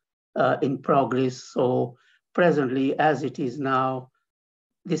is in progress. So presently, as it is now,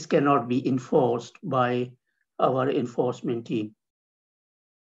 this cannot be enforced by our enforcement team.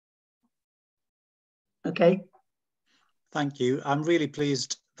 Okay. Thank you. I'm really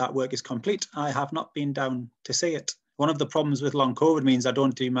pleased that work is complete. I have not been down to see it. One of the problems with long COVID means I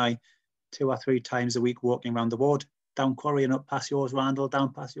don't do my 2 or 3 times a week walking around the ward, down Quarry and up past yours, Randall,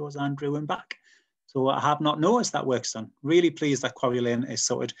 down past yours, Andrew, and back. So I have not noticed that work's done. Really pleased that Quarry Lane is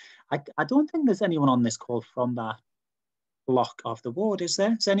sorted. I don't think there's anyone on this call from that block of the ward, is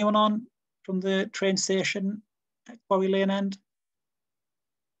there? Is anyone on from the train station at Quarry Lane end?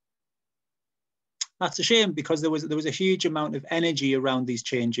 That's a shame, because there was a huge amount of energy around these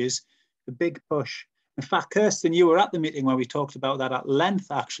changes, a big push. In fact, Kirsten, you were at the meeting where we talked about that at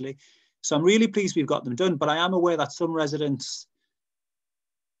length, actually. So I'm really pleased we've got them done, but I am aware that some residents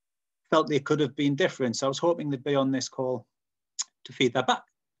felt they could have been different. So I was hoping they'd be on this call to feed that back,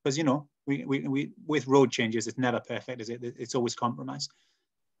 because, you know, we with road changes, it's never perfect, is it? It's always compromise.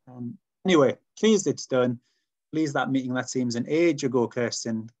 Anyway, pleased it's done. Pleased that meeting, that seems an age ago,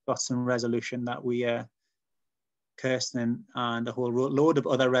 Kirsten, got some resolution that we, Kirsten and a whole load of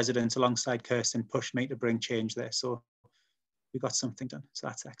other residents alongside Kirsten pushed me to bring change there. So we got something done. So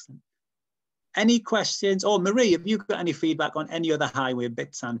that's excellent. Any questions? Oh, Marie, have you got any feedback on any other highway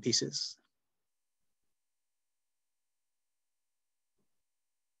bits and pieces?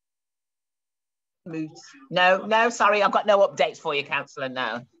 No, sorry, I've got no updates for you, Councillor,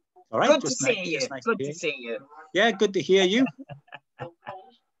 no. All right, good to see you. Good to see you. Yeah, good to hear you.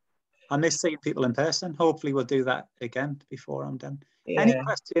 I miss seeing people in person. Hopefully we'll do that again before I'm done. Yeah. Any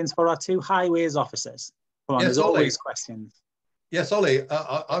questions for our two highways officers? Come on, Yes, there's Ollie. always questions. Yes, Ollie,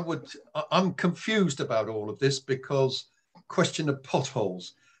 I'm confused about all of this because question of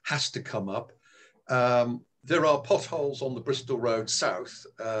potholes has to come up. There are potholes on the Bristol Road South.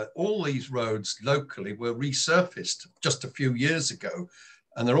 All these roads locally were resurfaced just a few years ago,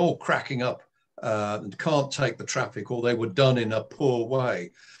 and they're all cracking up and can't take the traffic, or they were done in a poor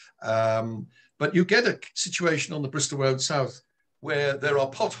way. But you get a situation on the Bristol Road South where there are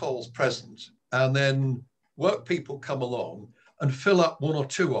potholes present, and then work people come along and fill up one or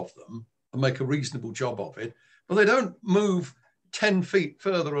two of them and make a reasonable job of it, but they don't move 10 feet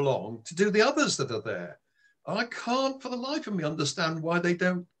further along to do the others that are there. I can't for the life of me understand why they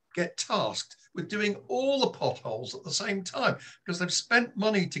don't get tasked with doing all the potholes at the same time, because they've spent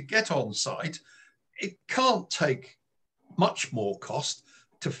money to get on site. It can't take much more cost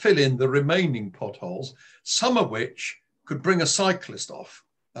to fill in the remaining potholes, some of which could bring a cyclist off.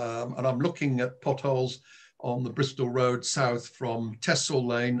 And I'm looking at potholes on the Bristol Road South from Tessell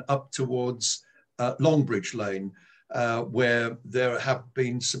Lane up towards Longbridge Lane, where there have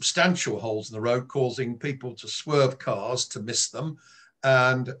been substantial holes in the road causing people to swerve cars to miss them.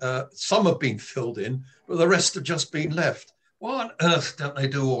 And some have been filled in, but the rest have just been left. Why on earth don't they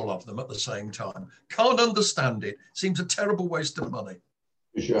do all of them at the same time? Can't understand it. Seems a terrible waste of money.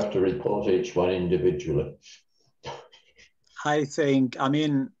 Because you have to report each one individually. I think, I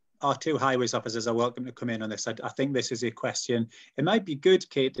mean, our two highways officers are welcome to come in on this. I think this is a question. It might be good,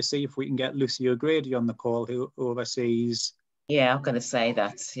 Kate, to see if we can get Lucy O'Grady on the call, who oversees. Yeah, I'm going to say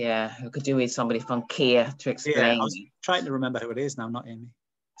that. Yeah, we could do with somebody from Kia to explain. Yeah, I was trying to remember who it is now, not Amy.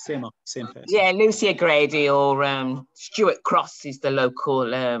 Same person. Yeah, Lucy O'Grady or Stuart Cross is the local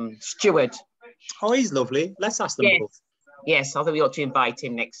steward. Oh, he's lovely. Let's ask them both. Yes, I think we ought to invite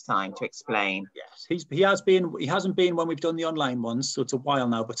him next time to explain. Yes, he hasn't been when we've done the online ones, so it's a while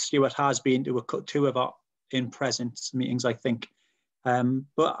now, but Stuart has been to two of our in-presence meetings, I think.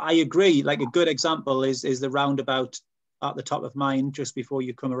 But I agree, like a good example is the roundabout at the top of mine, just before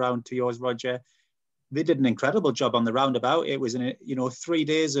you come around to yours, Roger. They did an incredible job on the roundabout. It was 3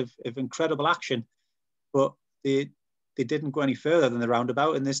 days of incredible action, but they didn't go any further than the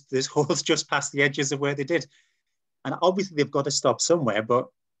roundabout, and this hole's just past the edges of where they did. And obviously they've got to stop somewhere, but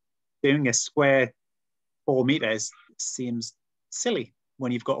doing a square 4 meters seems silly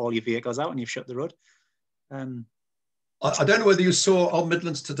when you've got all your vehicles out and you've shut the road. I don't know whether you saw on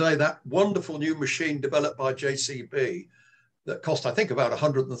Midlands today that wonderful new machine developed by JCB that cost, I think, about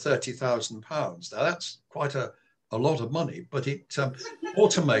 £130,000. Now that's quite a lot of money, but it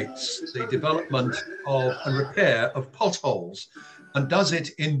automates the development of and repair of potholes and does it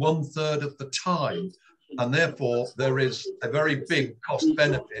in 1/3 of the time. And therefore, there is a very big cost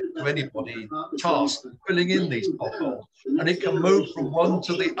benefit to anybody tasked with filling in these potholes. And it can move from one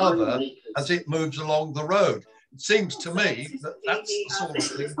to the other as it moves along the road. It seems to me that that's the sort of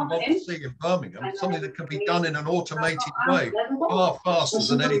thing we want to see in Birmingham, something that can be done in an automated way, far faster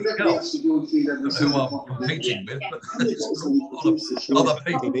than anything else. I don't know who I'm competing with, but there's an awful lot of other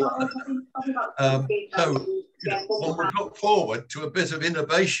people. So one would look forward to a bit of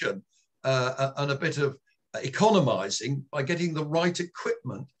innovation and a bit of economising by getting the right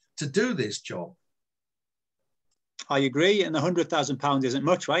equipment to do this job. I agree, and £100,000 isn't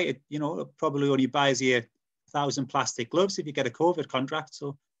much, right? It probably only buys you 1,000 plastic gloves if you get a COVID contract,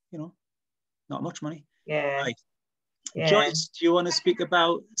 so not much money. Yeah. Right. Yeah. Joyce, do you want to speak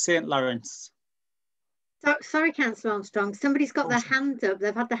about St Lawrence? Sorry, Councillor Armstrong. Somebody's got their hand up.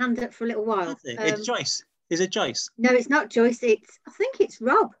 They've had their hand up for a little while. It's Joyce. Is it Joyce? No, it's not Joyce. I think it's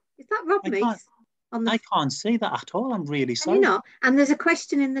Rob. Is that Rob Meeks? I can't see that at all. I'm really sorry. Can you not? And there's a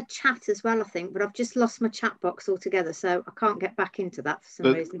question in the chat as well, I think, but I've just lost my chat box altogether, so I can't get back into that for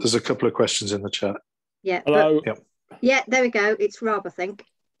some reason. There's a couple of questions in the chat. Yeah. Hello. Yeah, there we go. It's Rob, I think.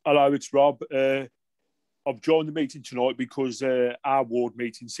 Hello, it's Rob. I've joined the meeting tonight because our ward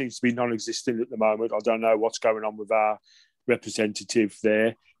meeting seems to be non-existent at the moment. I don't know what's going on with our representative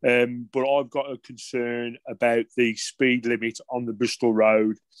there. But I've got a concern about the speed limit on the Bristol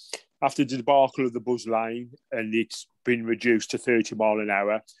Road. After the debacle of the Buzz Lane, and it's been reduced to 30 mile an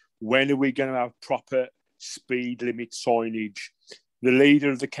hour, when are we going to have proper speed limit signage? The leader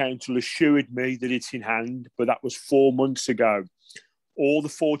of the council assured me that it's in hand, but that was 4 months ago. All the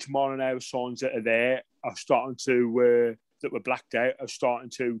 40 mile an hour signs that are there are starting to, that were blacked out, are starting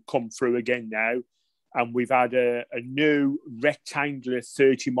to come through again now. And we've had a new rectangular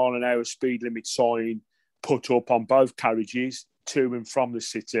 30 mile an hour speed limit sign put up on both carriages to and from the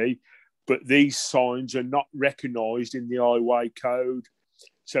city. But these signs are not recognised in the highway code.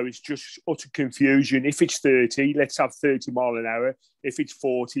 So it's just utter confusion. If it's 30, let's have 30 mile an hour. If it's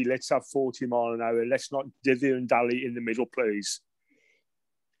 40, let's have 40 mile an hour. Let's not dither and dally in the middle, please.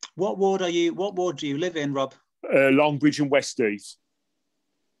 What ward do you live in, Rob? Longbridge and Westheath.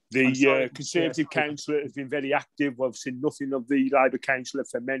 The Conservative councillor has been very active. I've seen nothing of the Labour councillor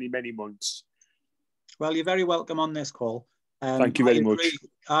for many, many months. Well, you're very welcome on this call. Thank you very much.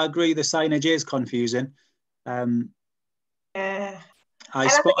 I agree the signage is confusing. I'll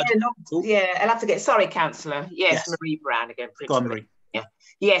have to get, sorry, Councillor. Yes, Marie Brown again. Go on, Marie. Yeah.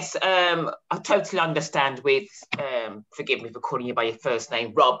 Yes, I totally understand with, forgive me for calling you by your first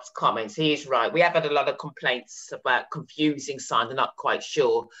name, Rob's comments. He is right. We have had a lot of complaints about confusing signs. They're not quite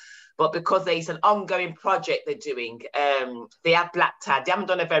sure. But because there's an ongoing project they're doing, they have blacked out. They haven't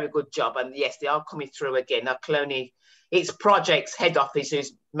done a very good job. And yes, they are coming through again. It's projects head office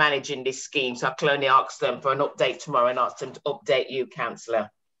who's managing this scheme. So I can only ask them for an update tomorrow and ask them to update you, Councillor.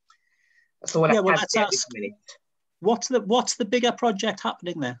 That's all I can say at this minute. What's the bigger project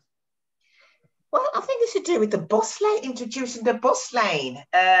happening there? Well, I think it's to do with the bus lane, introducing the bus lane.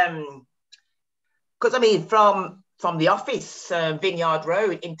 Because I mean, from the office, Vineyard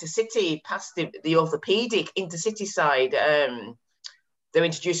Road, intercity, past the orthopaedic intercity side, they're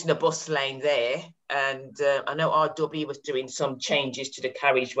introducing a bus lane there. And I know RW was doing some changes to the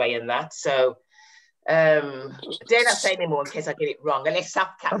carriageway and that. So dare not say anymore in case I get it wrong. Unless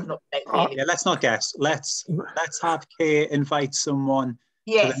Sapcat can update me. Yeah, let's not guess. Let's have Kay invite someone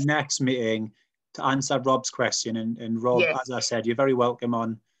to the next meeting to answer Rob's question. And Rob, as I said, you're very welcome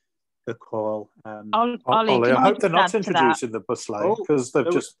on the call. Ollie, I hope they're not introducing the bus lane because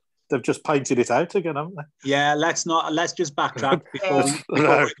they've just painted it out again, haven't they? Yeah, let's just backtrack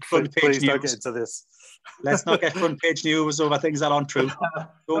before front page please news. Don't get into this. Let's not get front page news over things that aren't true.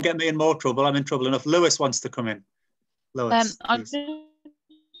 Don't get me in more trouble. I'm in trouble enough. Lewis wants to come in. Lewis,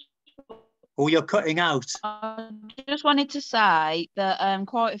 you're cutting out. I just wanted to say that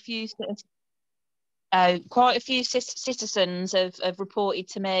quite a few citizens have reported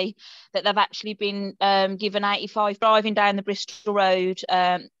to me that they've actually been given 85 driving down the Bristol Road,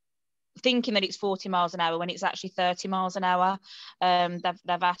 thinking that it's 40 miles an hour when it's actually 30 miles an hour.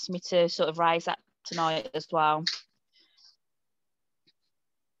 They've asked me to sort of raise that tonight as well.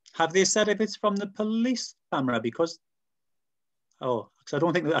 Have they said if it's from the police camera? Because I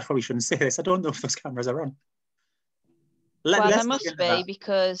don't think I probably shouldn't say this. I don't know if those cameras are on. There must be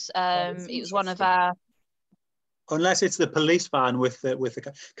because it was one of our. Unless it's the police van with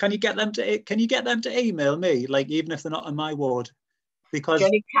the. Can you get them to email me? Like even if they're not in my ward, because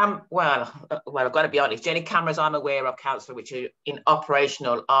well, I've got to be honest. The only cameras I'm aware of, Councillor, which are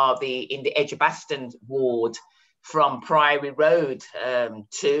operational, are in the Edgbaston ward from Priory Road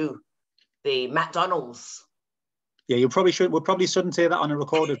to the McDonald's. Yeah, we probably shouldn't say that on a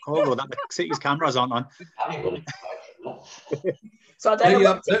recorded call, though, that the city's cameras aren't on. So I don't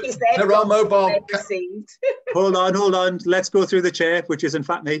know what there are mobile. Hold on. Let's go through the chair, which is in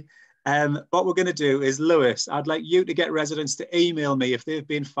fact me. What we're going to do is, Lewis, I'd like you to get residents to email me if they've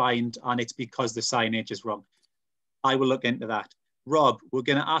been fined and it's because the signage is wrong. I will look into that. Rob, we're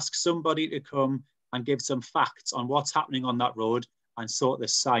going to ask somebody to come and give some facts on what's happening on that road and sort the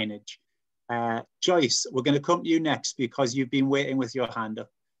signage. Joyce, we're going to come to you next because you've been waiting with your hand up.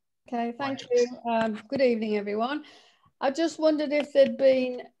 Okay, thank you. Good evening, everyone. I just wondered if there'd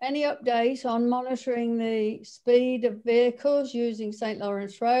been any update on monitoring the speed of vehicles using St.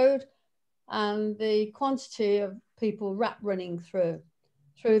 Lawrence Road and the quantity of people rat running through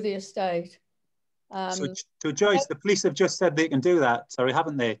the estate. So Joyce, the police have just said they can do that. Sorry,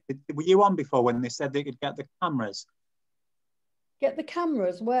 haven't they? Were you on before when they said they could get the cameras? Get the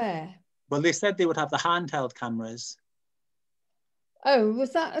cameras where? Well, they said they would have the handheld cameras. Oh,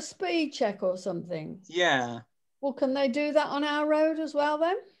 was that a speed check or something? Yeah. Well, can they do that on our road as well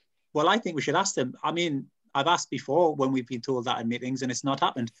then? Well, I think we should ask them. I mean, I've asked before when we've been told that in meetings and it's not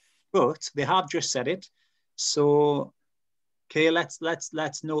happened, but they have just said it. So, okay, let's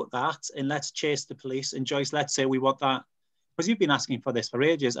note that and let's chase the police. And Joyce, let's say we want that because you've been asking for this for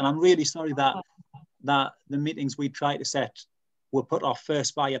ages. And I'm really sorry that the meetings we try to set were put off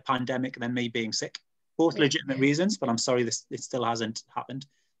first by a pandemic and then me being sick. Both legitimate reasons, but I'm sorry it still hasn't happened.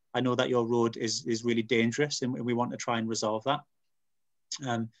 I know that your road is really dangerous and we want to try and resolve that.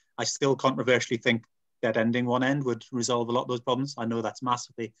 I still controversially think dead ending one end would resolve a lot of those problems. I know that's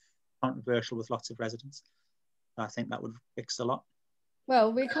massively controversial with lots of residents. I think that would fix a lot.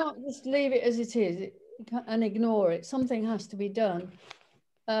 Well, we can't just leave it as it is and ignore it. Something has to be done,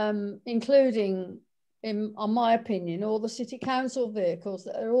 including, in my opinion, all the city council vehicles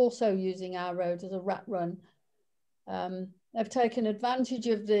that are also using our road as a rat run. they've taken advantage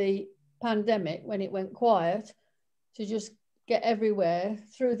of the pandemic when it went quiet to just get everywhere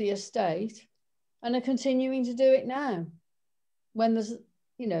through the estate, and are continuing to do it now when there's,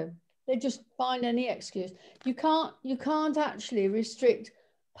 you know, they just find any excuse. You can't actually restrict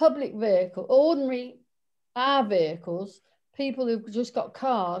public vehicle, ordinary our vehicles, people who've just got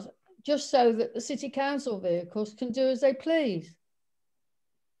cars, just so that the city council vehicles can do as they please.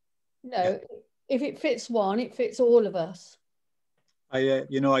 You know, if it fits one, it fits all of us. I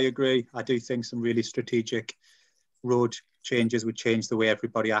agree. I do think some really strategic road changes would change the way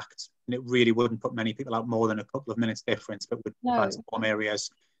everybody acts, and it really wouldn't put many people out more than a couple of minutes difference, but would transform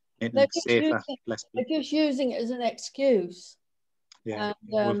areas into safer, less people. They're just using it as an excuse. Yeah,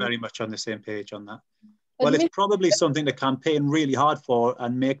 we're very much on the same page on that. Well, it's probably something to campaign really hard for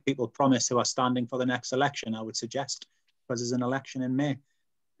and make people promise who are standing for the next election, I would suggest, because there's an election in May,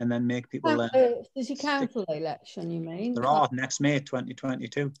 and then make people... City council election, you mean? There are, next May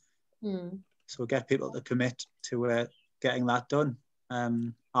 2022. So get people to commit to getting that done.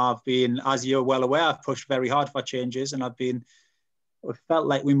 I've been, as you're well aware, I've pushed very hard for changes, and I felt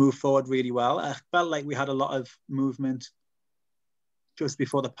like we moved forward really well. I felt like we had a lot of movement just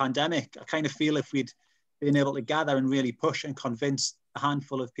before the pandemic. I kind of feel if we'd been able to gather and really push and convince a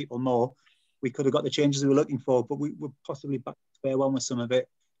handful of people more, we could have got the changes we were looking for, but we were possibly back to square one with some of it,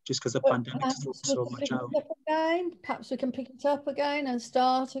 just because the pandemic took so much out. Perhaps we can pick it up again and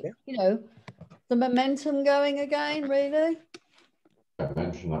start, you know, the momentum going again, really. I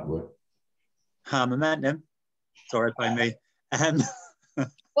mentioned that word. Momentum. Sorry by me.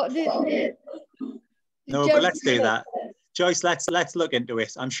 What did no, but let's do that. Joyce, let's look into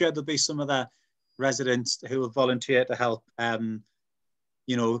it. I'm sure there'll be some of the residents who will volunteer to help,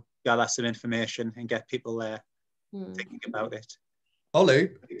 you know, gather some information and get people there thinking about it.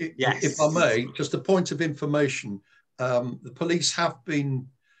 Ollie, yes. If I may, just a point of information. The police have been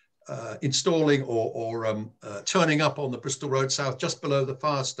installing or turning up on the Bristol Road South just below the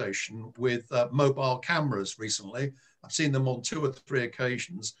fire station with mobile cameras recently. I've seen them on 2 or 3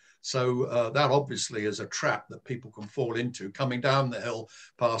 occasions. So that obviously is a trap that people can fall into, coming down the hill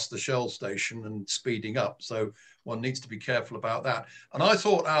past the Shell station and speeding up. So one needs to be careful about that. And I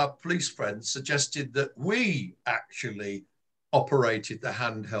thought our police friends suggested that we actually operated the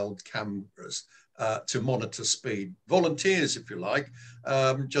handheld cameras to monitor speed. Volunteers, if you like,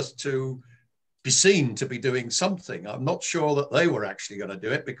 just to be seen to be doing something. I'm not sure that they were actually going to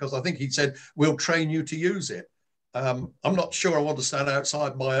do it, because I think he said, we'll train you to use it. I'm not sure I want to stand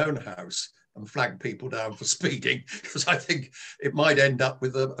outside my own house and flag people down for speeding, because I think it might end up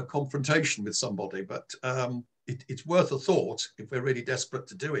with a confrontation with somebody. But it's worth a thought if we're really desperate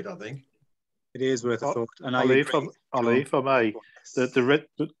to do it, I think. It is worth a thought. And if I may, if I may,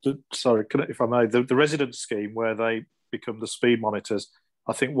 the resident scheme where they become the speed monitors,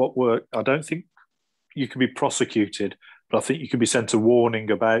 I think I don't think you can be prosecuted, but I think you can be sent a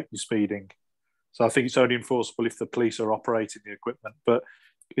warning about your speeding. So I think it's only enforceable if the police are operating the equipment, but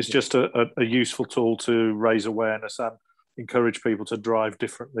it's just a useful tool to raise awareness and encourage people to drive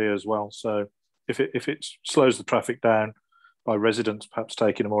differently as well. So if it slows the traffic down by residents perhaps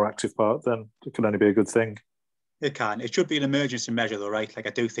taking a more active part, then it can only be a good thing. It can. It should be an emergency measure though, right? Like I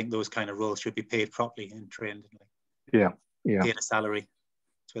do think those kind of roles should be paid properly and trained. Yeah. Paid a salary.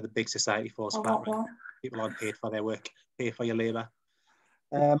 It's where the big society falls flat. Right? People aren't paid for their work, pay for your labour.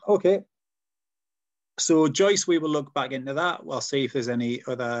 Okay. So Joyce, we will look back into that. We'll see if there's any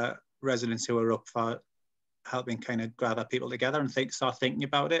other residents who are up for helping kind of gather people together and start thinking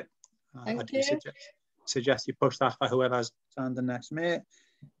about it. I do suggest you push that for whoever's standing next May.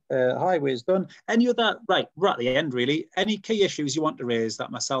 Highways done. Any other, right, we're at the end really. Any key issues you want to raise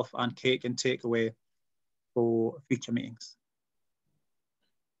that myself and Kate can take away for future meetings?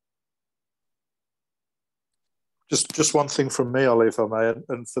 Just one thing from me, Ollie, if I may,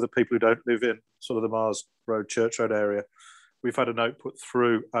 and for the people who don't live in sort of the Mars Road, Church Road area, we've had a note put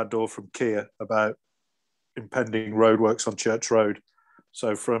through our door from Kia about impending roadworks on Church Road.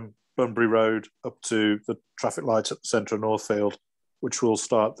 So from Bunbury Road up to the traffic lights at the centre of Northfield, which will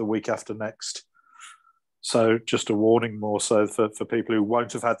start the week after next. So just a warning more so for people who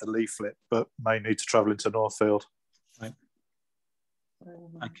won't have had the leaflet but may need to travel into Northfield. Right.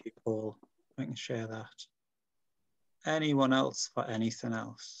 Thank you, Paul. I can share that. Anyone else for anything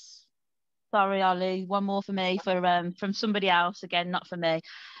else? Sorry, Ollie, one more for me from somebody else, again, not for me.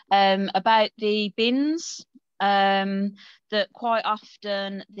 About the bins, that quite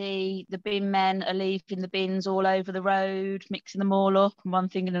often the bin men are leaving the bins all over the road, mixing them all up and one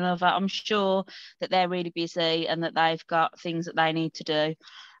thing and another. I'm sure that they're really busy and that they've got things that they need to do.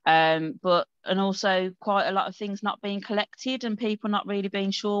 and also quite a lot of things not being collected and people not really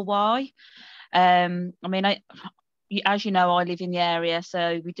being sure why. I mean, as you know, I live in the area,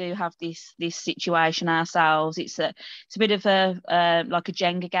 so we do have this situation ourselves. It's a bit of a like a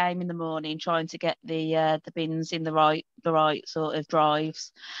Jenga game in the morning, trying to get the bins in the right sort of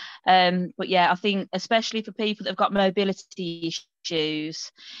drives. But yeah, I think especially for people that have got mobility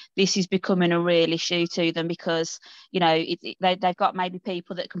issues, this is becoming a real issue to them, because you know they've got maybe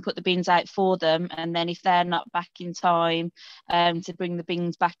people that can put the bins out for them, and then if they're not back in time to bring the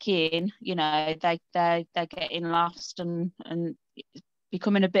bins back in, you know, they're getting lost and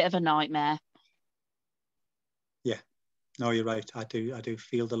becoming a bit of a nightmare. Yeah, no, you're right. I do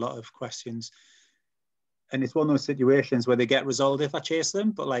field a lot of questions, and it's one of those situations where they get resolved if I chase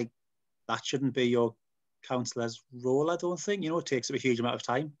them, but like that shouldn't be your councillor's role, I don't think. You know, it takes up a huge amount of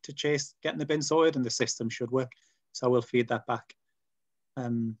time to chase getting the bin sorted, and the system should work. So I will feed that back. I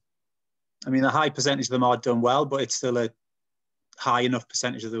mean, a high percentage of them are done well, but it's still a high enough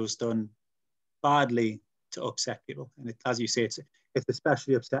percentage of those done badly to upset people. And as you say, it's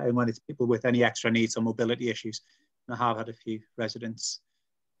especially upsetting when it's people with any extra needs or mobility issues. And I have had a few residents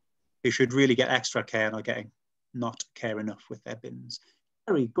who should really get extra care and are getting not care enough with their bins.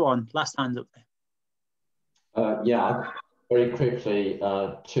 Harry, go on, last hand up there. Yeah, very quickly,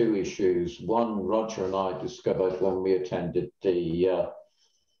 two issues. One, Roger and I discovered when we attended the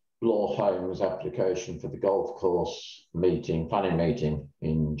Law Homes application for the golf course meeting, planning meeting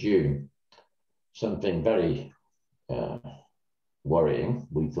in June. Something very worrying,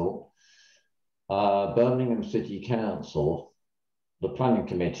 we thought. Birmingham City Council, the planning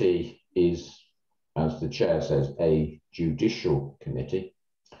committee is, as the chair says, a judicial committee.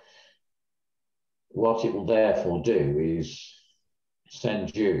 What it will therefore do is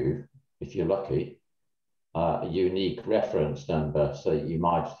send you, if you're lucky, a unique reference number so that you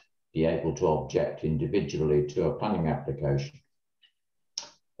might be able to object individually to a planning application.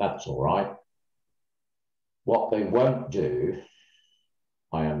 That's all right. What they won't do,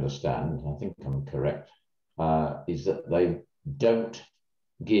 I understand, I think I'm correct, is that they don't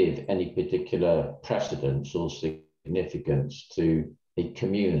give any particular precedence or significance to a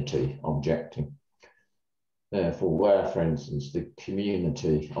community objecting. Therefore, where, for instance, the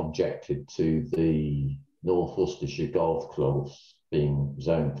community objected to the North Worcestershire golf clubs being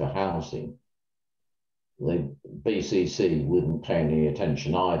zoned for housing, the BCC wouldn't pay any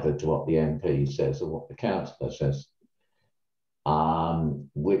attention either to what the MP says or what the councillor says,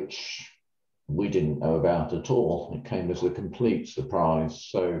 which we didn't know about at all. It came as a complete surprise.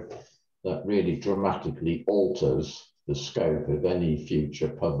 So that really dramatically alters the scope of any future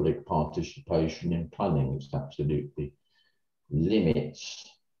public participation in planning. It absolutely limits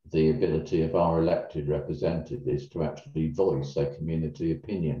the ability of our elected representatives to actually voice their community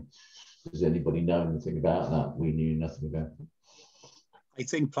opinion. Does anybody know anything about that? We knew nothing about it. I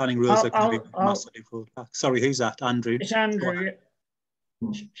think planning rules are going to be massively pulled back. Sorry, who's that? Andrew? It's Andrew.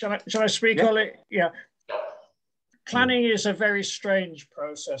 Shall I speak, yeah. Ollie? Yeah. Planning is a very strange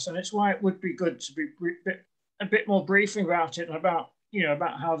process, and it's why it would be good to be a bit more briefing about it and about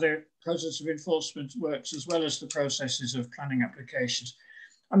how the process of enforcement works, as well as the processes of planning applications.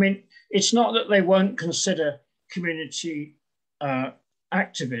 I mean, it's not that they won't consider community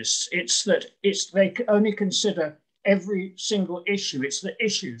activists. It's that they only consider every single issue. It's the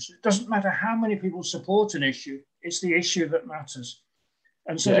issues. It doesn't matter how many people support an issue. It's the issue that matters.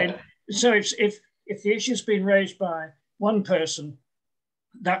 And so, yeah. If the issue's been raised by one person,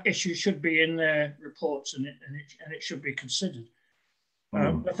 that issue should be in their reports and it should be considered.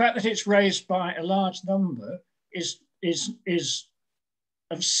 The fact that it's raised by a large number is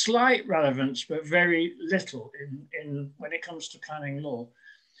of slight relevance, but very little in when it comes to planning law.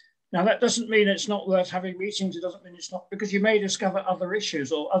 Now, that doesn't mean it's not worth having meetings. It doesn't mean it's not, because you may discover other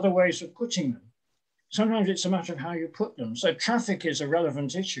issues or other ways of putting them. Sometimes it's a matter of how you put them. So traffic is a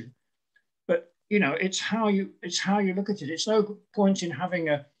relevant issue, but it's how you look at it. It's no point in having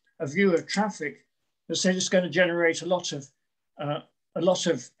a view of traffic that says it's going to generate a lot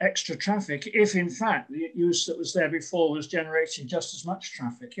of extra traffic if, in fact, the use that was there before was generating just as much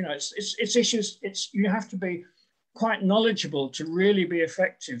traffic. It's issues. You have to be quite knowledgeable to really be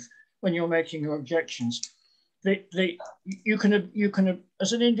effective when you're making your objections. You can,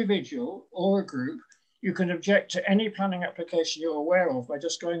 as an individual or a group, you can object to any planning application you're aware of by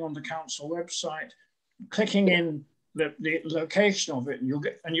just going on the council website, clicking in the location of it,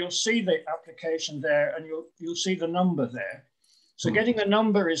 and you'll see the application there, and you'll see the number there. So getting a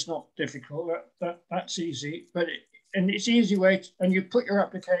number is not difficult. That's easy, it's easy way. And you put your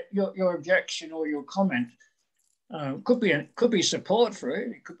objection or your comment could be support for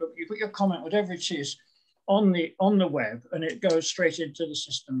it. You put your comment, whatever it is, on the web, and it goes straight into the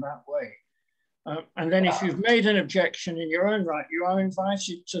system that way. And then if you've made an objection in your own right, you are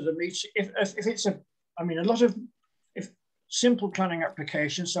invited to the meeting. If it's a lot of, if simple planning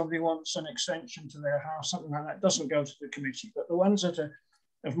applications, somebody wants an extension to their house, something like that, doesn't go to the committee. But the ones that are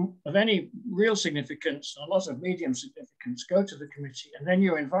of any real significance, a lot of medium significance, go to the committee, and then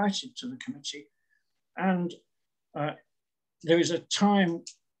you're invited to the committee. And there is a time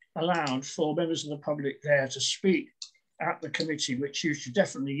allowed for members of the public there to speak at the committee, which you should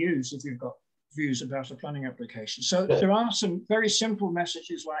definitely use if you've got views about a planning application. So there are some very simple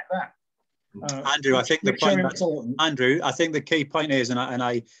messages like that. Andrew, I think the point, Andrew, I think the key point is, and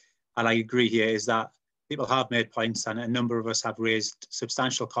I agree here, is that people have made points, and a number of us have raised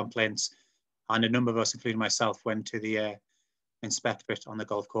substantial complaints, and a number of us, including myself, went to the inspectorate on the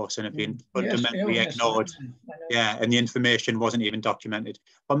golf course and have been fundamentally ignored. Yeah, and the information wasn't even documented.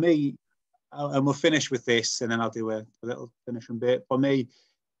 For me, and we'll finish with this, and then I'll do a little finishing bit. For me,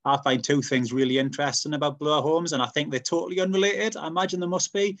 I find two things really interesting about blower homes, and I think they're totally unrelated. I imagine there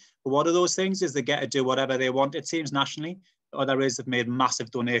must be, but one of those things is they get to do whatever they want, it seems, nationally. The other is they've made massive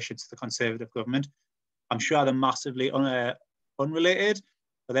donations to the Conservative government. I'm sure they're massively unrelated,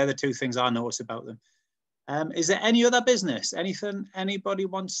 but they're the two things I notice about them. Is there any other business? Anything anybody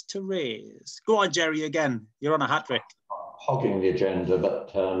wants to raise? Go on, Jerry, again. You're on a hat trick. Hogging the agenda,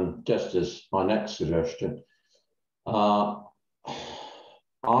 but just as my next suggestion,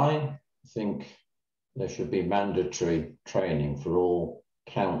 I think there should be mandatory training for all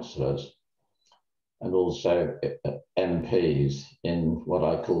councillors and also MPs in what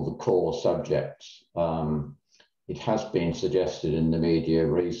I call the core subjects. It has been suggested in the media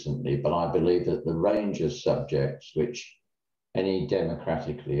recently, but I believe that the range of subjects which any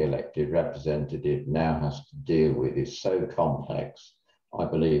democratically elected representative now has to deal with is so complex. I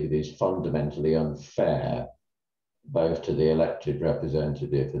believe it is fundamentally unfair both to the elected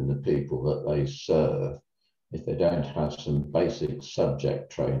representative and the people that they serve if they don't have some basic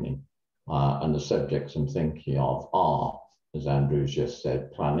subject training. And the subjects I'm thinking of are, as Andrew's just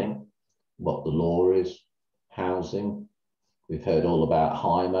said, planning, what the law is, housing. We've heard all about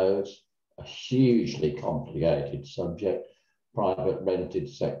HIMOs, a hugely complicated subject, private rented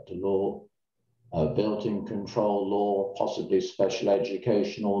sector law, built-in control law, possibly special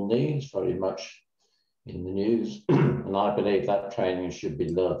educational needs, very much in the news. And I believe that training should be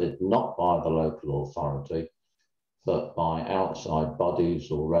delivered not by the local authority, but by outside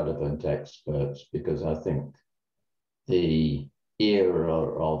bodies or relevant experts, because I think the era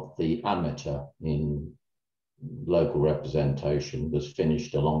of the amateur in local representation was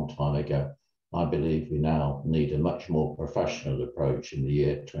finished a long time ago. I believe we now need a much more professional approach in the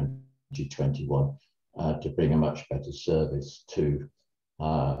year 2021 to bring a much better service to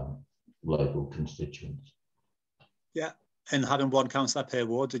local constituents. Yeah, and having one councillor per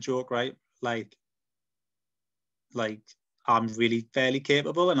ward's a joke, right? Like I'm really fairly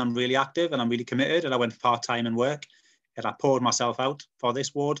capable and I'm really active and I'm really committed, and I went part-time in work and I poured myself out for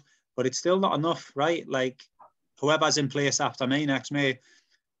this ward, but it's still not enough, right? Like whoever's in place after me next May,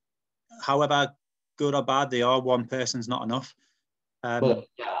 however good or bad they are, one person's not enough.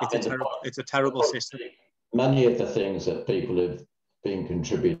 It's a terrible system. Many of the things that people have been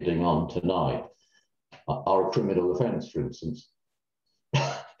contributing on tonight are a criminal offence, for instance.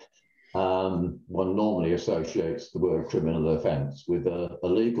 One normally associates the word criminal offence with a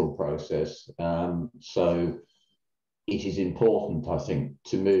legal process. So it is important, I think,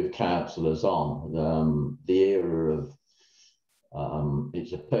 to move councillors on. The era of,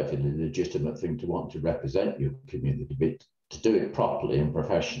 it's a perfectly legitimate thing to want to represent your community, but to do it properly and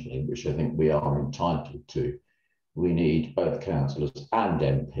professionally, which I think we are entitled to, we need both councillors and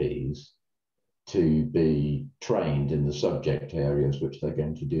MPs to be trained in the subject areas which they're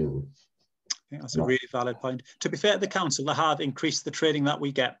going to deal with. I think that's a really valid point. To be fair to the council, they have increased the training that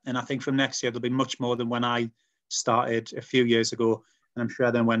we get, and I think from next year there'll be much more than when I started a few years ago, and I'm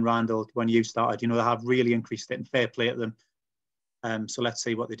sure then when Randall, when you started, you know, they have really increased it, and fair play to them. So let's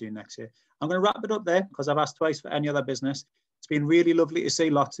see what they do next year. I'm going to wrap it up there because I've asked twice for any other business. It's been really lovely to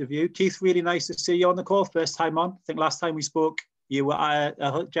see lots of you. Keith, really nice to see you on the call, first time on. I think last time we spoke, you were at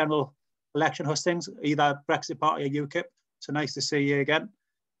a general election hustings, either Brexit Party or UKIP. So nice to see you again.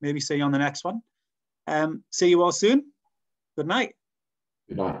 Maybe see you on the next one. See you all soon. Good night.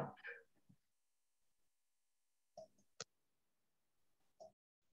 Good night.